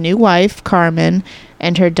are his new wife, Carmen,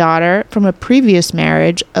 and her daughter from a previous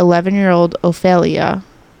marriage, 11-year-old Ophelia.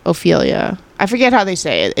 I forget how they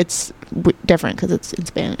say it. It's different because it's in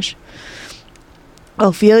Spanish.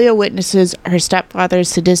 Ophelia witnesses her stepfather's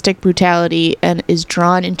sadistic brutality and is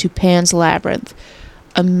drawn into Pan's Labyrinth,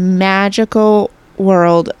 a magical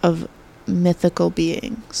world of mythical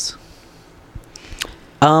beings.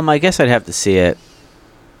 I guess I'd have to see it.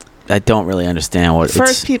 I don't really understand what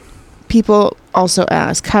First, people also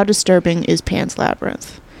ask, how disturbing is Pan's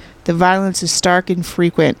Labyrinth? The violence is stark and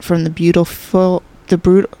frequent from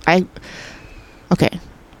okay.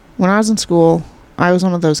 When I was in school, I was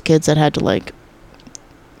one of those kids that had to, like,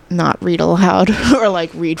 not read aloud or,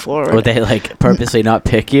 like, read forward. Would they, like, purposely not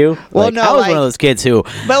pick you? Well, like, no, I was like, one of those kids who...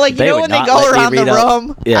 But, like, you know when they go around the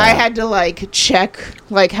room, yeah. I had to, like, check,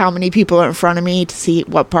 like, how many people are in front of me to see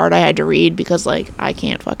what part I had to read because, like, I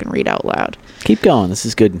can't fucking read out loud. Keep going. This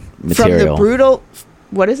is good material. From the brutal...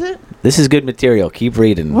 What is it? This is good material. Keep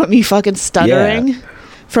reading. Want me fucking stuttering? Yeah.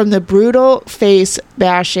 From the brutal face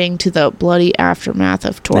bashing to the bloody aftermath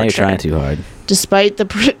of torture. Now you're trying too hard. Despite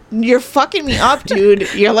the... You're fucking me up,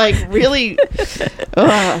 dude. You're, like, really...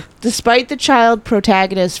 Ugh. Despite the child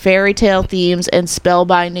protagonist's fairy tale themes and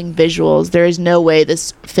spellbinding visuals, there is no way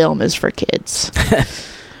this film is for kids.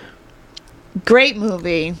 Great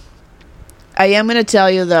movie. I am going to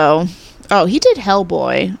tell you, though... Oh, he did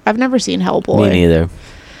Hellboy. I've never seen Hellboy. Me neither.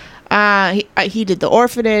 He did The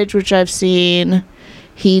Orphanage, which I've seen.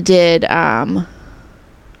 He did,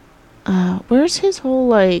 where's his whole,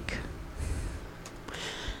 like...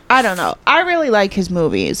 I don't know. I really like his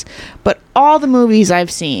movies, but all the movies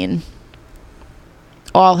I've seen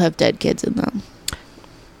all have dead kids in them.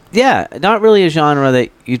 Yeah, not really a genre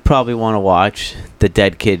that you'd probably want to watch, the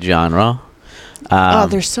dead kid genre.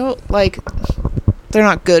 They're so, like... They're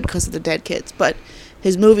not good because of the dead kids, but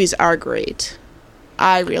his movies are great.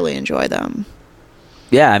 I really enjoy them.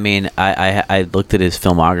 Yeah, I mean, I looked at his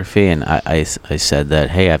filmography and I said that,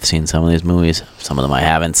 hey, I've seen some of these movies. Some of them I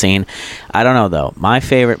haven't seen. I don't know, though. My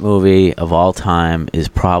favorite movie of all time is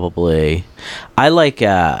probably... I like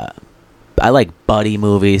buddy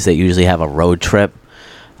movies that usually have a road trip.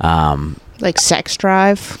 Like Sex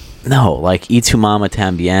Drive? No, like Y Tu Mama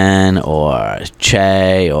Tambien or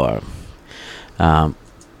Che or...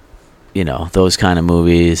 those kind of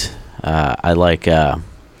movies. I like, I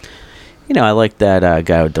like that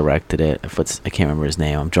guy who directed it. I can't remember his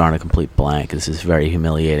name. I'm drawing a complete blank. This is very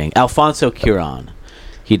humiliating. Alfonso Cuarón.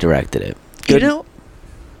 He directed it. Good.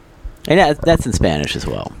 And that's in Spanish as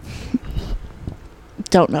well.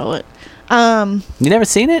 Don't know it. You never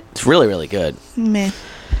seen it? It's really, really good. Meh.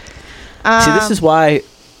 See, this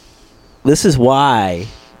is why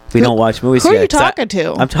we don't watch movies Who here. are you talking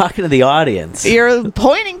to? I'm talking to the audience. You're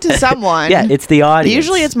pointing to someone. Yeah, it's the audience.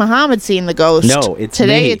 Usually it's Muhammad seeing the ghost. No, it's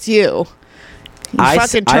Today me. It's you. You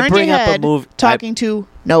fucking turned your head talking to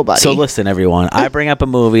nobody. So listen, everyone. I bring up a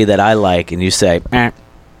movie that I like, and you say, meh,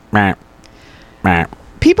 meh, meh.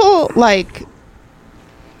 People, like...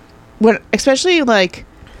 Especially, like...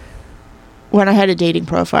 When I had a dating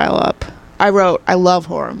profile up, I wrote, I love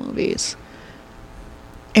horror movies.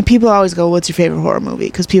 And people always go, what's your favorite horror movie?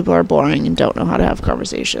 Because people are boring and don't know how to have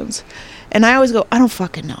conversations. And I always go, I don't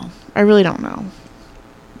fucking know. I really don't know.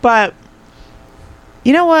 But,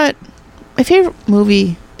 you know what? My favorite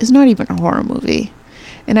movie is not even a horror movie.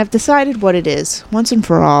 And I've decided what it is, once and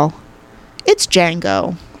for all. It's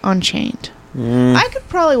Django Unchained. I could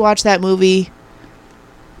probably watch that movie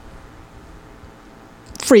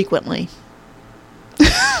frequently.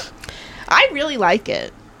 I really like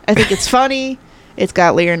it. I think it's funny. It's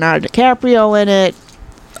got Leonardo DiCaprio in it.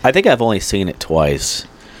 I think I've only seen it twice.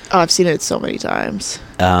 Oh, I've seen it so many times.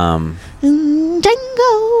 Django.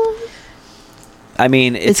 I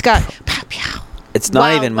mean, it's got. It's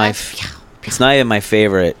not even my. It's not even my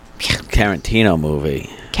favorite Tarantino movie.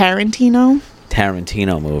 Tarantino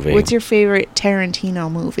movie. What's your favorite Tarantino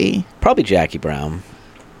movie? Probably Jackie Brown.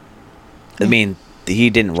 I mean, he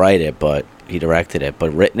didn't write it, but he directed it.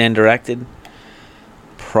 But written and directed.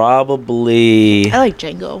 Probably... I like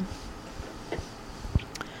Django.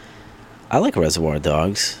 I like Reservoir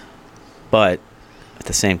Dogs. But at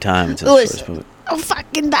the same time, it's his first movie. I'm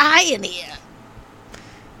fucking dying here.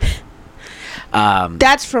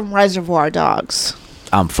 That's from Reservoir Dogs.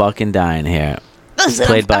 I'm fucking dying here. Listen,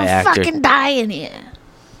 played by I'm actor, fucking dying here.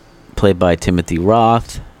 Played by Timothy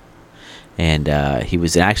Roth. And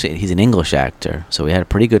he's an English actor, so he had a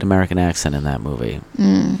pretty good American accent in that movie,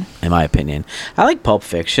 in my opinion. I like Pulp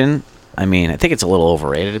Fiction. I mean, I think it's a little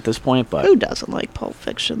overrated at this point, but... Who doesn't like Pulp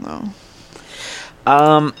Fiction, though?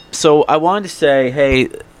 So I wanted to say, hey,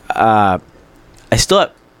 I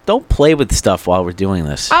still don't play with stuff while we're doing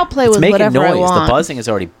this. I'll play it's with making whatever I noise. want. The buzzing is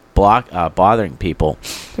already bothering people.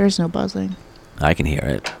 There's no buzzing. I can hear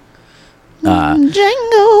it.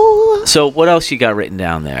 Django. So what else you got written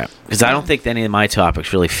down there? Because I don't think any of my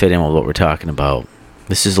topics really fit in with what we're talking about.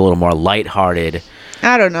 This is a little more lighthearted.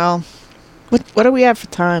 I don't know. What do we have for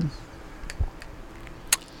time?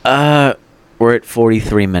 We're at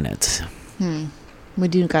 43 minutes. We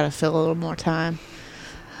do gotta fill a little more time.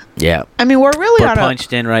 Yeah. I mean, we're really We're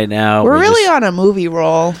punched in right now. We're really on a movie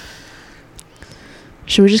roll.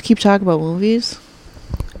 Should we just keep talking about movies?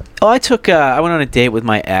 Oh, I went on a date with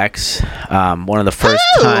my ex. One of the first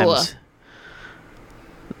times.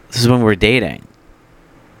 This is when we were dating.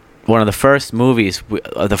 One of the first movies,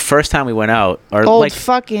 the first time we went out, or Old like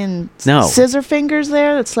fucking no scissor fingers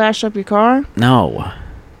there that slashed up your car. No.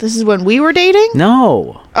 This is when we were dating.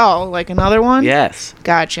 No. Oh, like another one. Yes.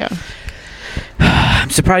 Gotcha. I'm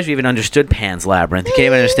surprised you even understood Pan's Labyrinth. You can't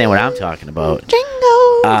even understand what I'm talking about.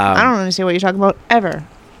 Django. I don't understand what you're talking about ever.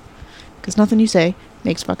 Because nothing you say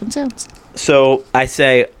makes fucking sense. So I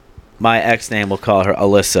say my ex name, we'll call her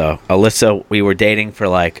Alyssa. Alyssa, we were dating for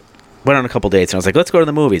went on a couple dates, and I was like, let's go to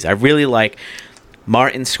the movies. I really like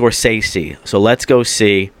Martin Scorsese, so let's go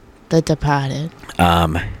see The Departed.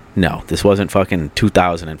 No, this wasn't fucking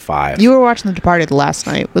 2005. You were watching The Departed last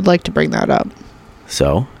night. Would like to bring that up.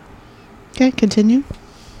 So? Okay, continue.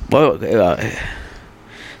 Well,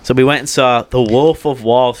 so we went and saw The Wolf of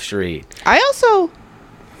Wall Street. I also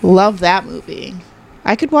love that movie.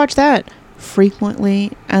 I could watch that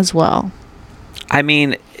frequently as well. I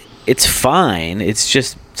mean, it's fine.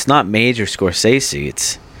 It's not major Scorsese.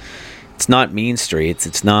 It's not Mean Streets.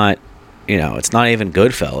 It's not, it's not even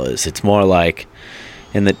Goodfellas. It's more like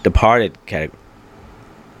in the Departed category.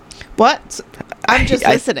 What? I'm just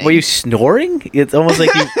listening. Were you snoring? It's almost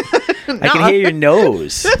like you... No. I can hear your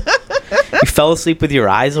nose. You fell asleep with your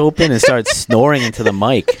eyes open and started snoring into the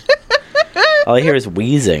mic. All I hear is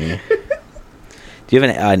wheezing. Do you have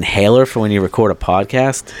an inhaler for when you record a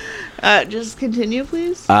podcast? Just continue,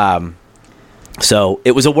 please. So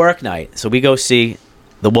it was a work night. So we go see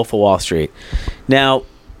The Wolf of Wall Street. Now,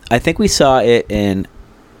 I think we saw it in...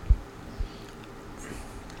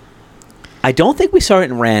 I don't think we saw it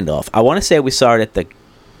in Randolph. I want to say we saw it at the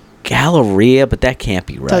Galleria, but that can't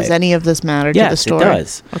be right. Does any of this matter to the story?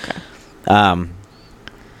 Yes, it does. Okay.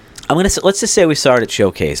 Let's just say we saw it at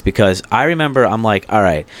Showcase, because I remember I'm like, all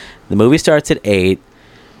right, the movie starts at 8,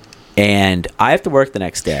 and I have to work the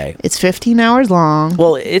next day. It's 15 hours long.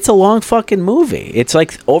 Well, it's a long fucking movie. It's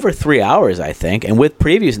like over 3 hours, I think. And with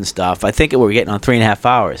previews and stuff, I think we're getting on 3.5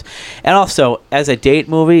 hours. And also, as a date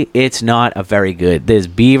movie, it's not a very good. There's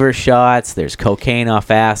beaver shots. There's cocaine off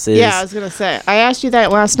asses. Yeah, I was going to say. I asked you that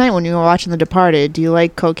last night when you were watching The Departed. Do you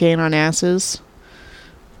like cocaine on asses?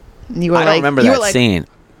 And you were I don't remember that scene.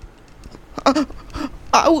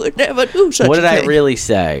 I would never do such a thing. What did I really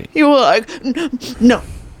say? You were like, no.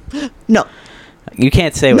 You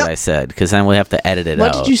can't say what I said, because then we'll have to edit it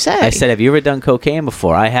out. What did you say? I said, have you ever done cocaine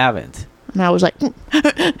before? I haven't. And I was like,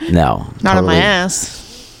 No. not on my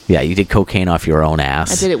ass. Yeah, you did cocaine off your own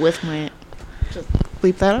ass. I did it with my... Just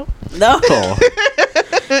bleep that out? No.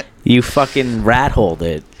 You fucking rat-holed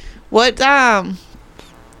it. What, Yeah,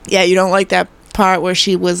 you don't like that part where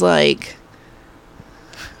she was like...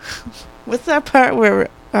 What's that part where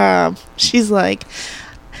she's like...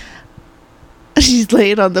 She's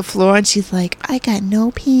laying on the floor and she's like, I got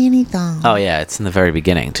no panties on. Oh, yeah, it's in the very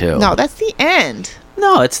beginning, too. No, that's the end.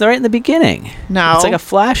 No, it's right in the beginning. No. It's like a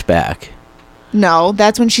flashback. No,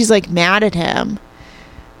 that's when she's like mad at him.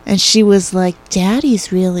 And she was like,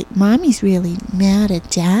 Mommy's really mad at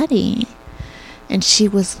Daddy. And she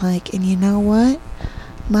was like, and you know what?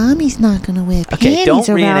 Mommy's not going to wear panties don't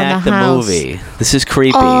around reenact the house movie. This is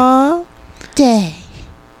creepy. all day.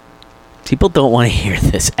 People don't want to hear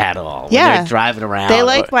this at all. When Yeah. they're driving around. They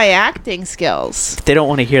like my acting skills. They don't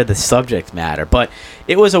want to hear the subject matter. But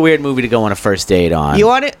it was a weird movie to go on a first date on. You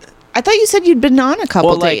want it? I thought you said you'd been on a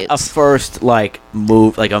couple like dates. a first a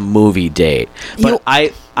movie date. But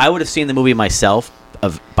I would have seen the movie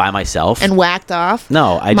by myself. And whacked off?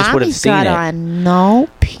 No, I just would have seen got it. on no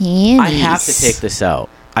panties. I have to take this out.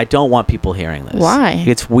 I don't want people hearing this. Why?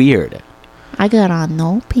 It's weird. I got on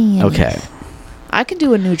no panties. Okay. I can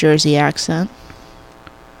do a New Jersey accent.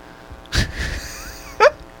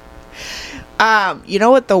 You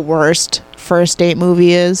know what the worst first date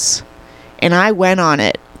movie is? And I went on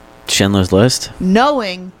it Schindler's List?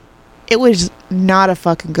 knowing it was not a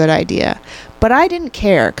fucking good idea. But I didn't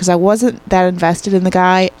care because I wasn't that invested in the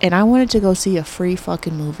guy and I wanted to go see a free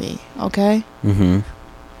fucking movie. Okay? Mm-hmm.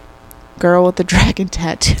 Girl with the Dragon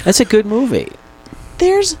Tattoo. That's a good movie.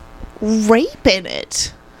 There's rape in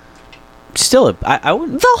it. Still, I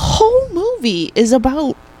wouldn't. The whole movie is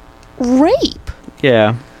about rape.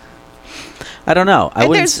 Yeah. I don't know. I And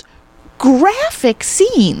wouldn't. there's graphic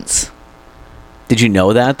scenes. Did you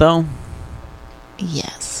know that though?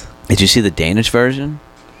 Yes. Did you see the Danish version?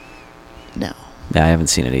 No. Yeah, I haven't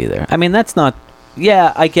seen it either. I mean, that's not.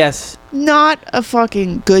 Yeah, I guess. Not a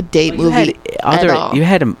fucking good date movie at all. You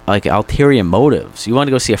had like ulterior motives. You wanted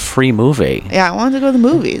to go see a free movie. Yeah, I wanted to go to the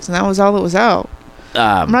movies, and that was all that was out.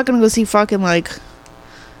 I'm not gonna go see fucking like,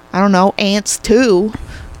 I don't know, Ants 2,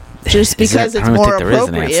 just because it's more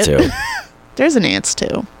appropriate. There's an Ants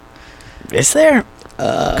 2. Is there?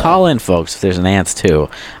 Call in, folks, if there's an Ants 2.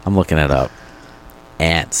 I'm looking it up.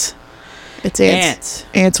 Ants. It's Ants.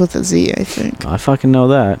 Ants with a Z, I think. I fucking know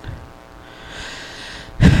that.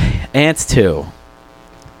 Ants 2.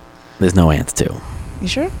 There's no Ants 2. You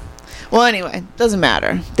sure? Well, anyway, doesn't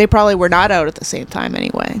matter. They probably were not out at the same time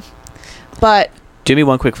anyway. But do me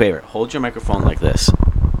one quick favor. Hold your microphone like this.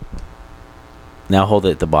 Now hold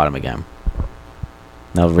it at the bottom again.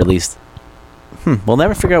 Now release. We'll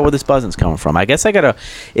never figure out where this buzzing's coming from. I guess I gotta.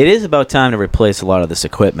 It is about time to replace a lot of this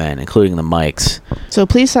equipment, including the mics. So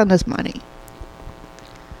please send us money.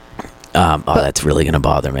 That's really gonna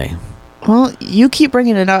bother me. Well, you keep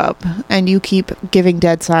bringing it up, and you keep giving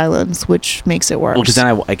dead silence, which makes it worse. Well, because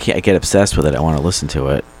then I get obsessed with it. I want to listen to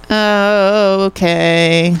it. Oh,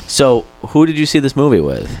 okay. So, who did you see this movie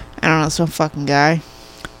with? I don't know, some fucking guy.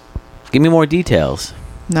 Give me more details.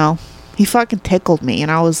 No. He fucking tickled me,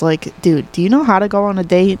 and I was like, dude, do you know how to go on a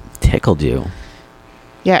date? Tickled you?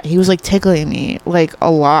 Yeah, he was like tickling me, like,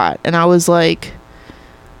 a lot. And I was like,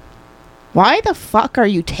 why the fuck are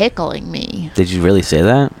you tickling me? Did you really say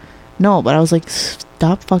that? No, but I was like,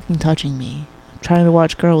 stop fucking touching me. I'm trying to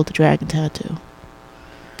watch Girl with the Dragon Tattoo.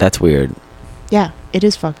 That's weird. Yeah, it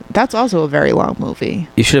is fucking. That's also a very long movie.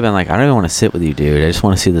 You should have been like, I don't even want to sit with you, dude. I just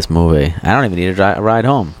want to see this movie. I don't even need a ride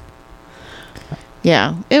home.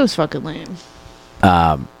 Yeah, it was fucking lame.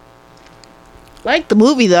 Like the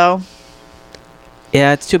movie, though.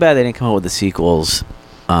 Yeah, it's too bad they didn't come out with the sequels.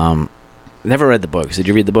 Never read the books. Did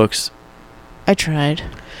you read the books? I tried.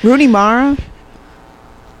 Rooney Mara,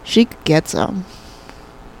 she could get some.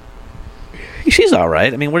 She's all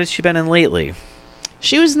right. I mean, what has she been in lately?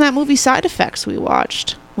 She was in that movie Side Effects we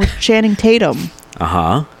watched with Channing Tatum.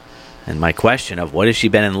 Uh-huh. And my question of what has she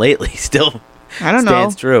been in lately still I don't know.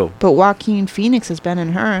 Stands true. But Joaquin Phoenix has been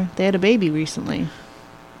in her. They had a baby recently.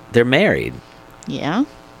 They're married. Yeah?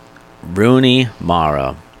 Rooney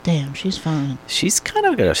Mara. Damn, she's fine. She's kind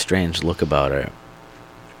of got a strange look about her.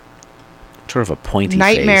 Sort of a pointy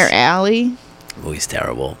Nightmare face. Alley? Movie's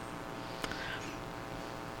terrible.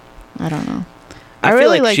 I don't know. I feel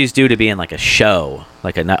like she's due to be in like a show.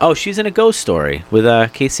 She's in a Ghost Story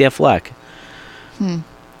with Casey Affleck.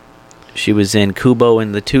 She was in Kubo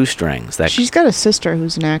and the Two Strings. She's got a sister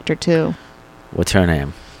who's an actor too. What's her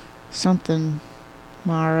name? Something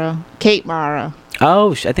Mara. Kate Mara.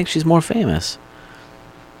 Oh, I think she's more famous.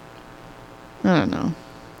 I don't know.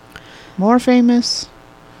 More famous?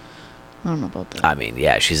 I don't know about that. I mean,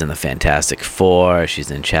 yeah, she's in the Fantastic Four.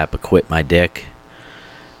 She's in Chappaquiddick, My Dick.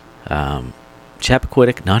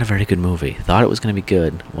 Chappaquiddick, not a very good movie. Thought it was going to be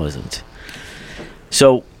good. Wasn't.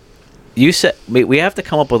 So, you said we have to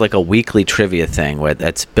come up with like a weekly trivia thing where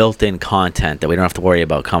that's built-in content that we don't have to worry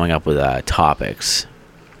about coming up with topics.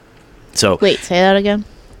 So wait, say that again.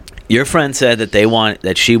 Your friend said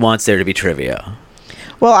that she wants there to be trivia.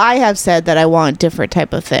 Well, I have said that I want different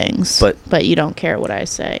type of things, but you don't care what I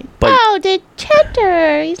say. Oh, the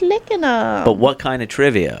cheddar, he's licking them. But what kind of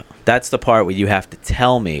trivia? That's the part where you have to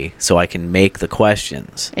tell me so I can make the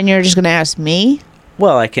questions. And you're just going to ask me?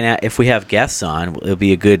 Well, I can. If we have guests on, it'll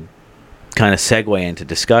be a good kind of segue into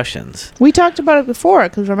discussions. We talked about it before,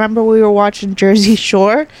 because remember we were watching Jersey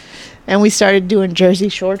Shore, and we started doing Jersey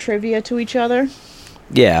Shore trivia to each other?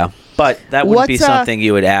 Yeah, but that wouldn't be something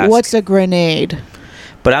you would ask. What's a grenade?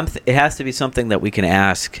 But it has to be something that we can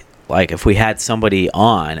ask. Like if we had somebody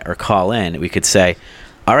on or call in, we could say,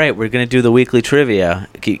 all right, we're going to do the weekly trivia.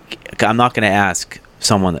 I'm not going to ask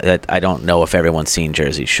someone that I don't know if everyone's seen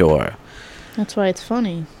Jersey Shore. That's why it's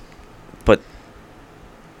funny. But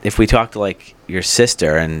if we talked to like your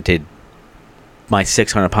sister and did my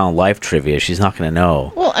 600-pound life trivia, she's not going to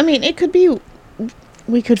know. Well, I mean, it could be,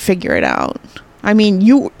 we could figure it out. I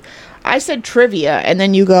mean, I said trivia, and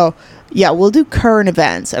then you go, yeah, we'll do current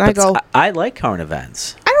events. And I go, I like current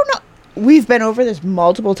events. I don't know. We've been over this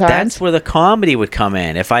multiple times. That's where the comedy would come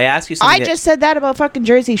in. If I ask you something. I just said that about fucking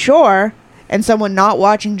Jersey Shore and someone not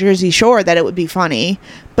watching Jersey Shore, that it would be funny.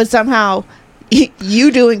 But somehow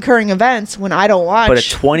you doing current events when I don't watch. But a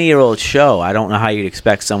 20-year-old show, I don't know how you'd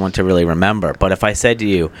expect someone to really remember. But if I said to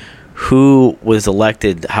you, who was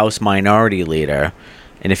elected House Minority Leader,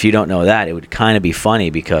 and if you don't know that, it would kind of be funny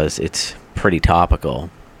because it's pretty topical.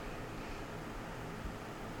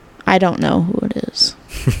 I don't know who it is.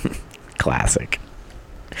 Classic.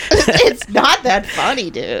 It's not that funny,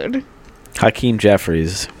 dude. Hakeem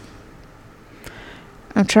Jeffries.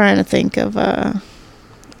 I'm trying to think of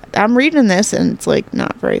I'm reading this and it's like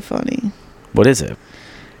not very funny. What is it?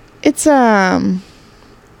 It's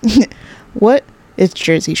what? It's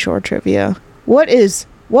Jersey Shore trivia. What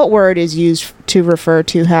word is used to refer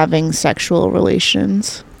to having sexual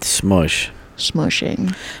relations? Smush.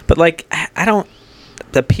 Smushing. But like I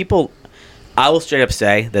will straight up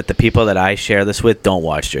say that the people that I share this with don't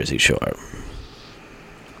watch Jersey Shore.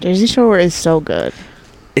 Jersey Shore is so good.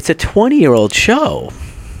 It's a 20-year-old show.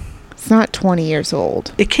 It's not 20 years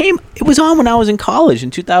old. It was on when I was in college in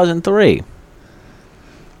 2003.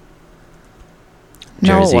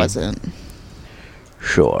 No, Jersey. it wasn't.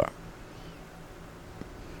 Sure.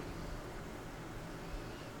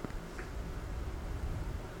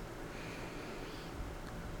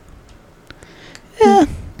 Yeah,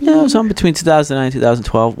 it was on between 2009 and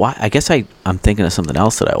 2012. Why? I guess I'm thinking of something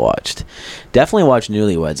else that I watched. Definitely watched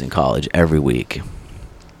Newlyweds in college every week.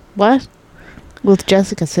 What? With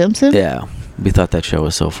Jessica Simpson? Yeah, we thought that show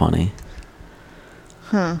was so funny.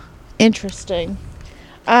 Huh. Interesting.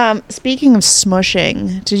 Speaking of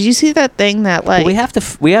smushing, did you see that thing that like Well,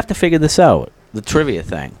 we have to figure this out. The trivia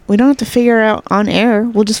thing. we don't have to figure out on air.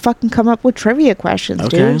 We'll just fucking come up with trivia questions,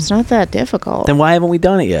 Okay. dude. It's not that difficult. Then why haven't we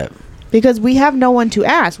done it yet? Because we have no one to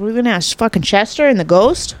ask. We're gonna ask fucking Chester and the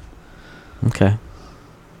ghost. Okay.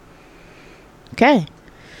 Okay.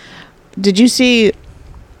 Did you see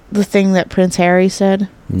the thing that Prince Harry said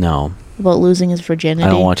No, about losing his virginity?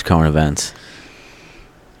 I don't watch current events.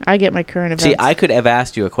 I get my current events. See, I could have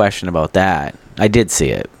asked you a question about that. I did see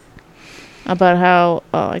it. About how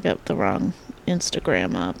I got the wrong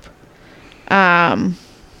Instagram up. I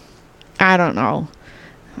don't know.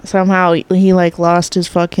 Somehow he like lost his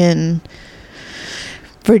fucking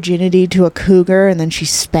virginity to a cougar and then she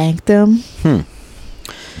spanked him.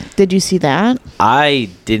 Did you see that? I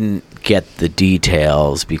didn't get the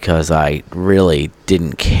details because I really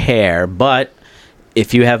didn't care, but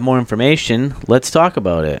if you have more information, let's talk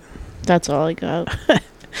about it. That's all I got.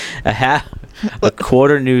 A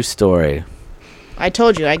quarter news story. I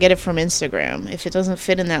told you, I get it from Instagram. If it doesn't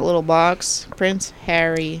fit in that little box, Prince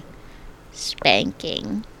Harry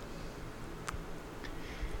spanking.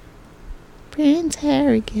 Prince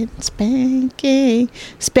Harry getting spanking.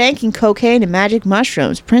 Spanking cocaine and magic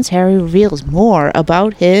mushrooms. Prince Harry reveals more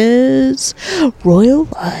about his royal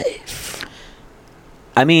life.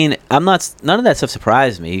 I mean, none of that stuff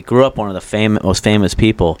surprised me. He grew up one of the most famous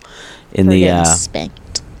people in For the getting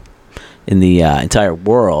spanked. Entire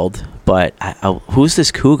world. But who's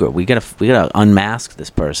this cougar? We gotta unmask this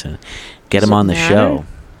person, get Does him it on the matter? show.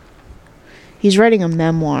 He's writing a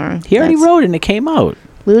memoir. He already That's wrote it and it came out.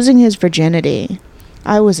 Losing his virginity.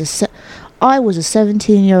 I was a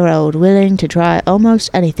 17-year-old willing to try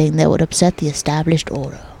almost anything that would upset the established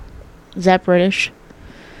order. Is that British?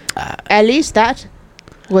 At least that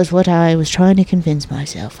was what I was trying to convince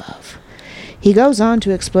myself of. He goes on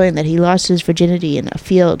to explain that he lost his virginity in a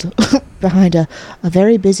field behind a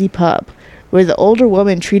very busy pub, where the older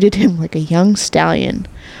woman treated him like a young stallion.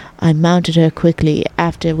 I mounted her quickly,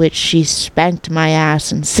 after which she spanked my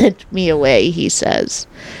ass and sent me away, he says.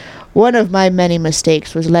 One of my many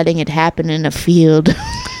mistakes was letting it happen in a field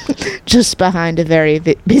just behind a very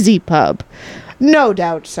busy pub. No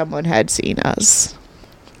doubt someone had seen us.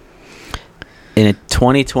 In a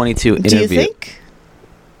 2022 interview. Do you think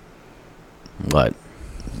What?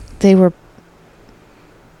 they were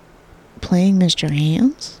playing Mr.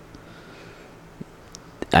 Hands?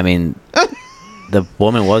 I mean, the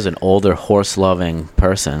woman was an older horse-loving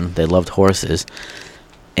person. They loved horses.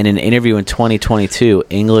 In an interview in 2022,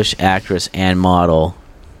 English actress and model,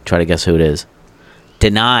 try to guess who it is,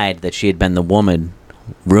 denied that she had been the woman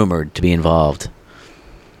rumored to be involved.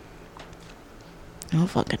 I don't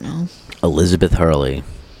fucking know. Elizabeth Hurley.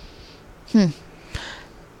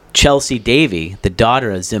 Chelsea Davy, the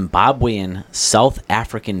daughter of Zimbabwean South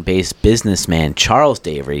African-based businessman Charles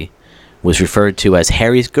Davy, was referred to as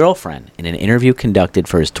Harry's girlfriend in an interview conducted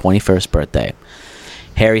for his 21st birthday.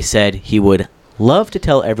 Harry said he would love to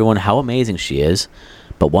tell everyone how amazing she is,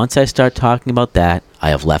 but once I start talking about that, I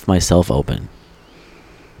have left myself open.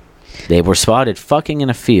 They were spotted fucking in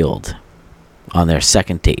a field on their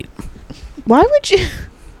second date. Why would you...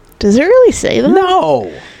 Does it really say that?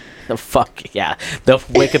 No! The fuck yeah. The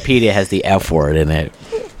Wikipedia has the F word in it.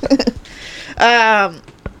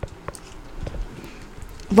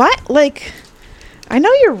 What? Like, I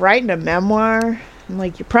know you're writing a memoir. And,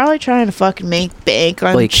 like, you're probably trying to fucking make bank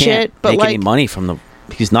on Well, he shit. can't But make like, any money from the.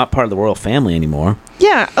 He's not part of the royal family anymore.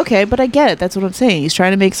 yeah, okay, but I get it. That's what I'm saying. He's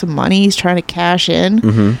trying to make some money. He's trying to cash in.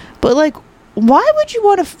 Mm-hmm. But like, why would you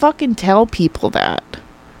want to fucking tell people that?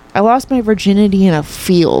 I lost my virginity in a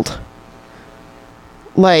field.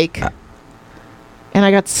 Like, and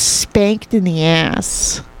I got spanked in the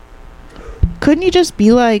ass. Couldn't you just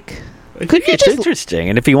be like, couldn't you It's just, interesting,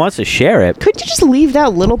 and if he wants to share it, couldn't you just leave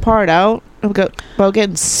that little part out about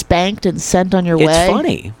getting spanked and sent on your way? it's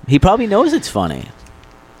funny. He probably knows it's funny.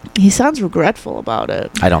 He sounds regretful about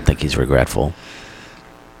it. I don't think he's regretful.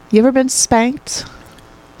 You ever been spanked?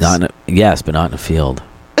 Yes, but not in a field.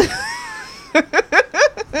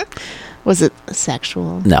 Was it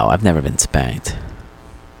sexual? No, I've never been spanked.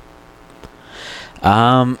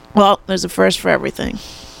 Well, there's a first for everything.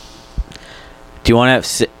 Do you want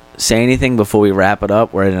to say anything before we wrap it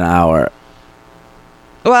up? We're at an hour.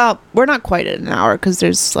 Well, we're not quite at an hour because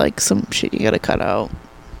there's like some shit you gotta cut out.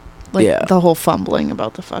 Like Yeah. the whole fumbling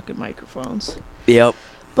about the fucking microphones. Yep.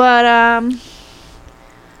 But,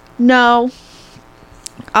 no.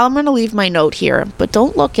 I'm gonna leave my note here, but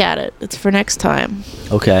don't look at it. It's for next time.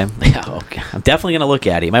 Okay. Yeah. Okay. I'm definitely gonna look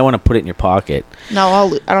at it. You might want to put it in your pocket. No,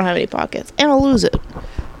 I don't have any pockets, and I'll lose it.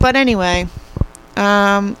 But anyway,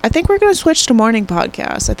 I think we're gonna switch to morning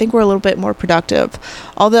podcasts. I think we're a little bit more productive.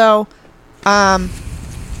 Although,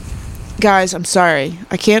 guys, I'm sorry.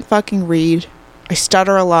 I can't fucking read. I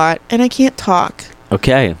stutter a lot, and I can't talk.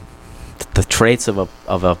 Okay. The traits of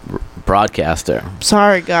a broadcaster.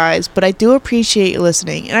 Sorry, guys, but I do appreciate you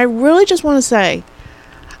listening. And I really just want to say,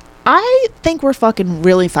 I think we're fucking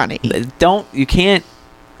really funny. Don't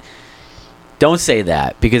say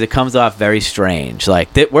that because it comes off very strange. Like,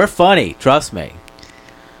 we're funny. Trust me.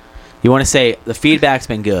 You want to say the feedback's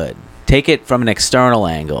been good. Take it from an external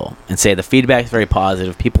angle and say the feedback's very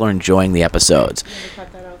positive. People are enjoying the episodes. You want to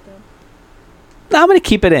cut that out, though? No, I'm going to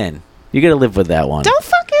keep it in. You got to live with that one. Don't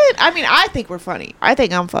fucking... I mean, I think we're funny. I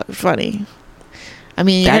think I'm fucking funny. I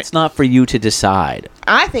mean... That's not for you to decide.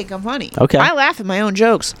 I think I'm funny. Okay. I laugh at my own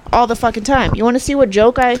jokes all the fucking time. You want to see what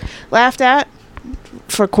joke I laughed at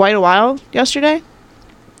for quite a while yesterday?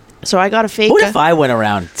 So I got a fake... What if I went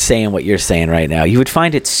around saying what you're saying right now? You would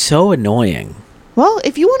find it so annoying. Well,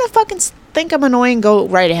 if you want to fucking think I'm annoying, go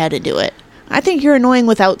right ahead and do it. I think you're annoying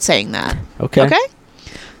without saying that. Okay. Okay?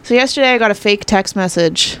 So yesterday I got a fake text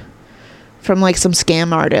message from like some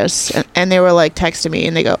scam artists, and they were like texting me,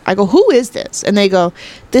 and I go, who is this? And they go,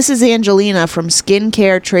 this is Angelina from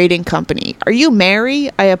Skincare Trading Company. Are you Mary?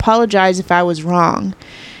 I apologize if I was wrong.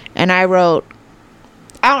 And I wrote,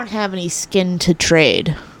 I don't have any skin to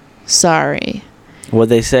trade. Sorry. What'd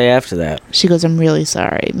they say after that? She goes, I'm really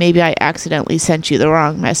sorry. Maybe I accidentally sent you the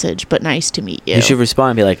wrong message, but nice to meet you. You should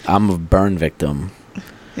respond and be like, I'm a burn victim.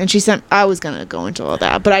 And she sent, I was going to go into all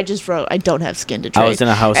that, but I just wrote, I don't have skin to trade. I was in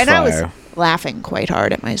a house and fire. I was laughing quite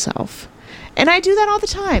hard at myself. And I do that all the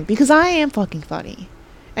time because I am fucking funny.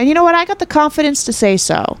 And you know what? I got the confidence to say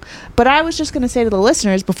so. But I was just going to say to the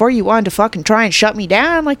listeners, before you wanted to fucking try and shut me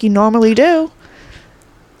down like you normally do,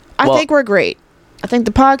 I think we're great. I think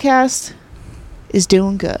the podcast is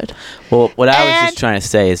doing good. Well, what I was just trying to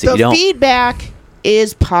say is that the feedback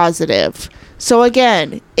is positive. So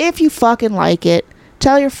again, if you fucking like it,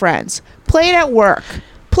 tell your friends. Play it at work.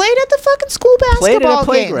 Play it at the fucking school basketball play it at a game.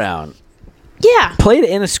 playground. Yeah. Play it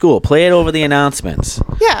in a school. Play it over the announcements.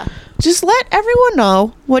 Yeah. Just let everyone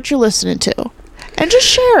know what you're listening to. And just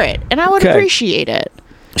share it. And I would appreciate it.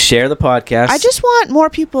 Share the podcast. I just want more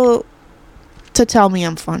people to tell me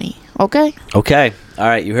I'm funny. Okay? Okay. All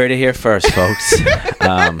right. You heard it here first, folks.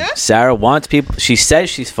 Sarah wants people... She says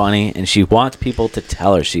she's funny, and she wants people to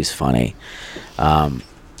tell her she's funny.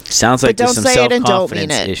 Sounds like there's some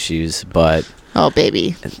self-confidence issues, but... Oh,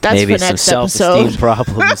 baby. That's maybe for next some self-esteem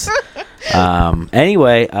problems.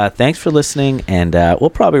 Anyway, thanks for listening, and we'll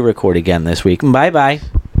probably record again this week. Bye-bye.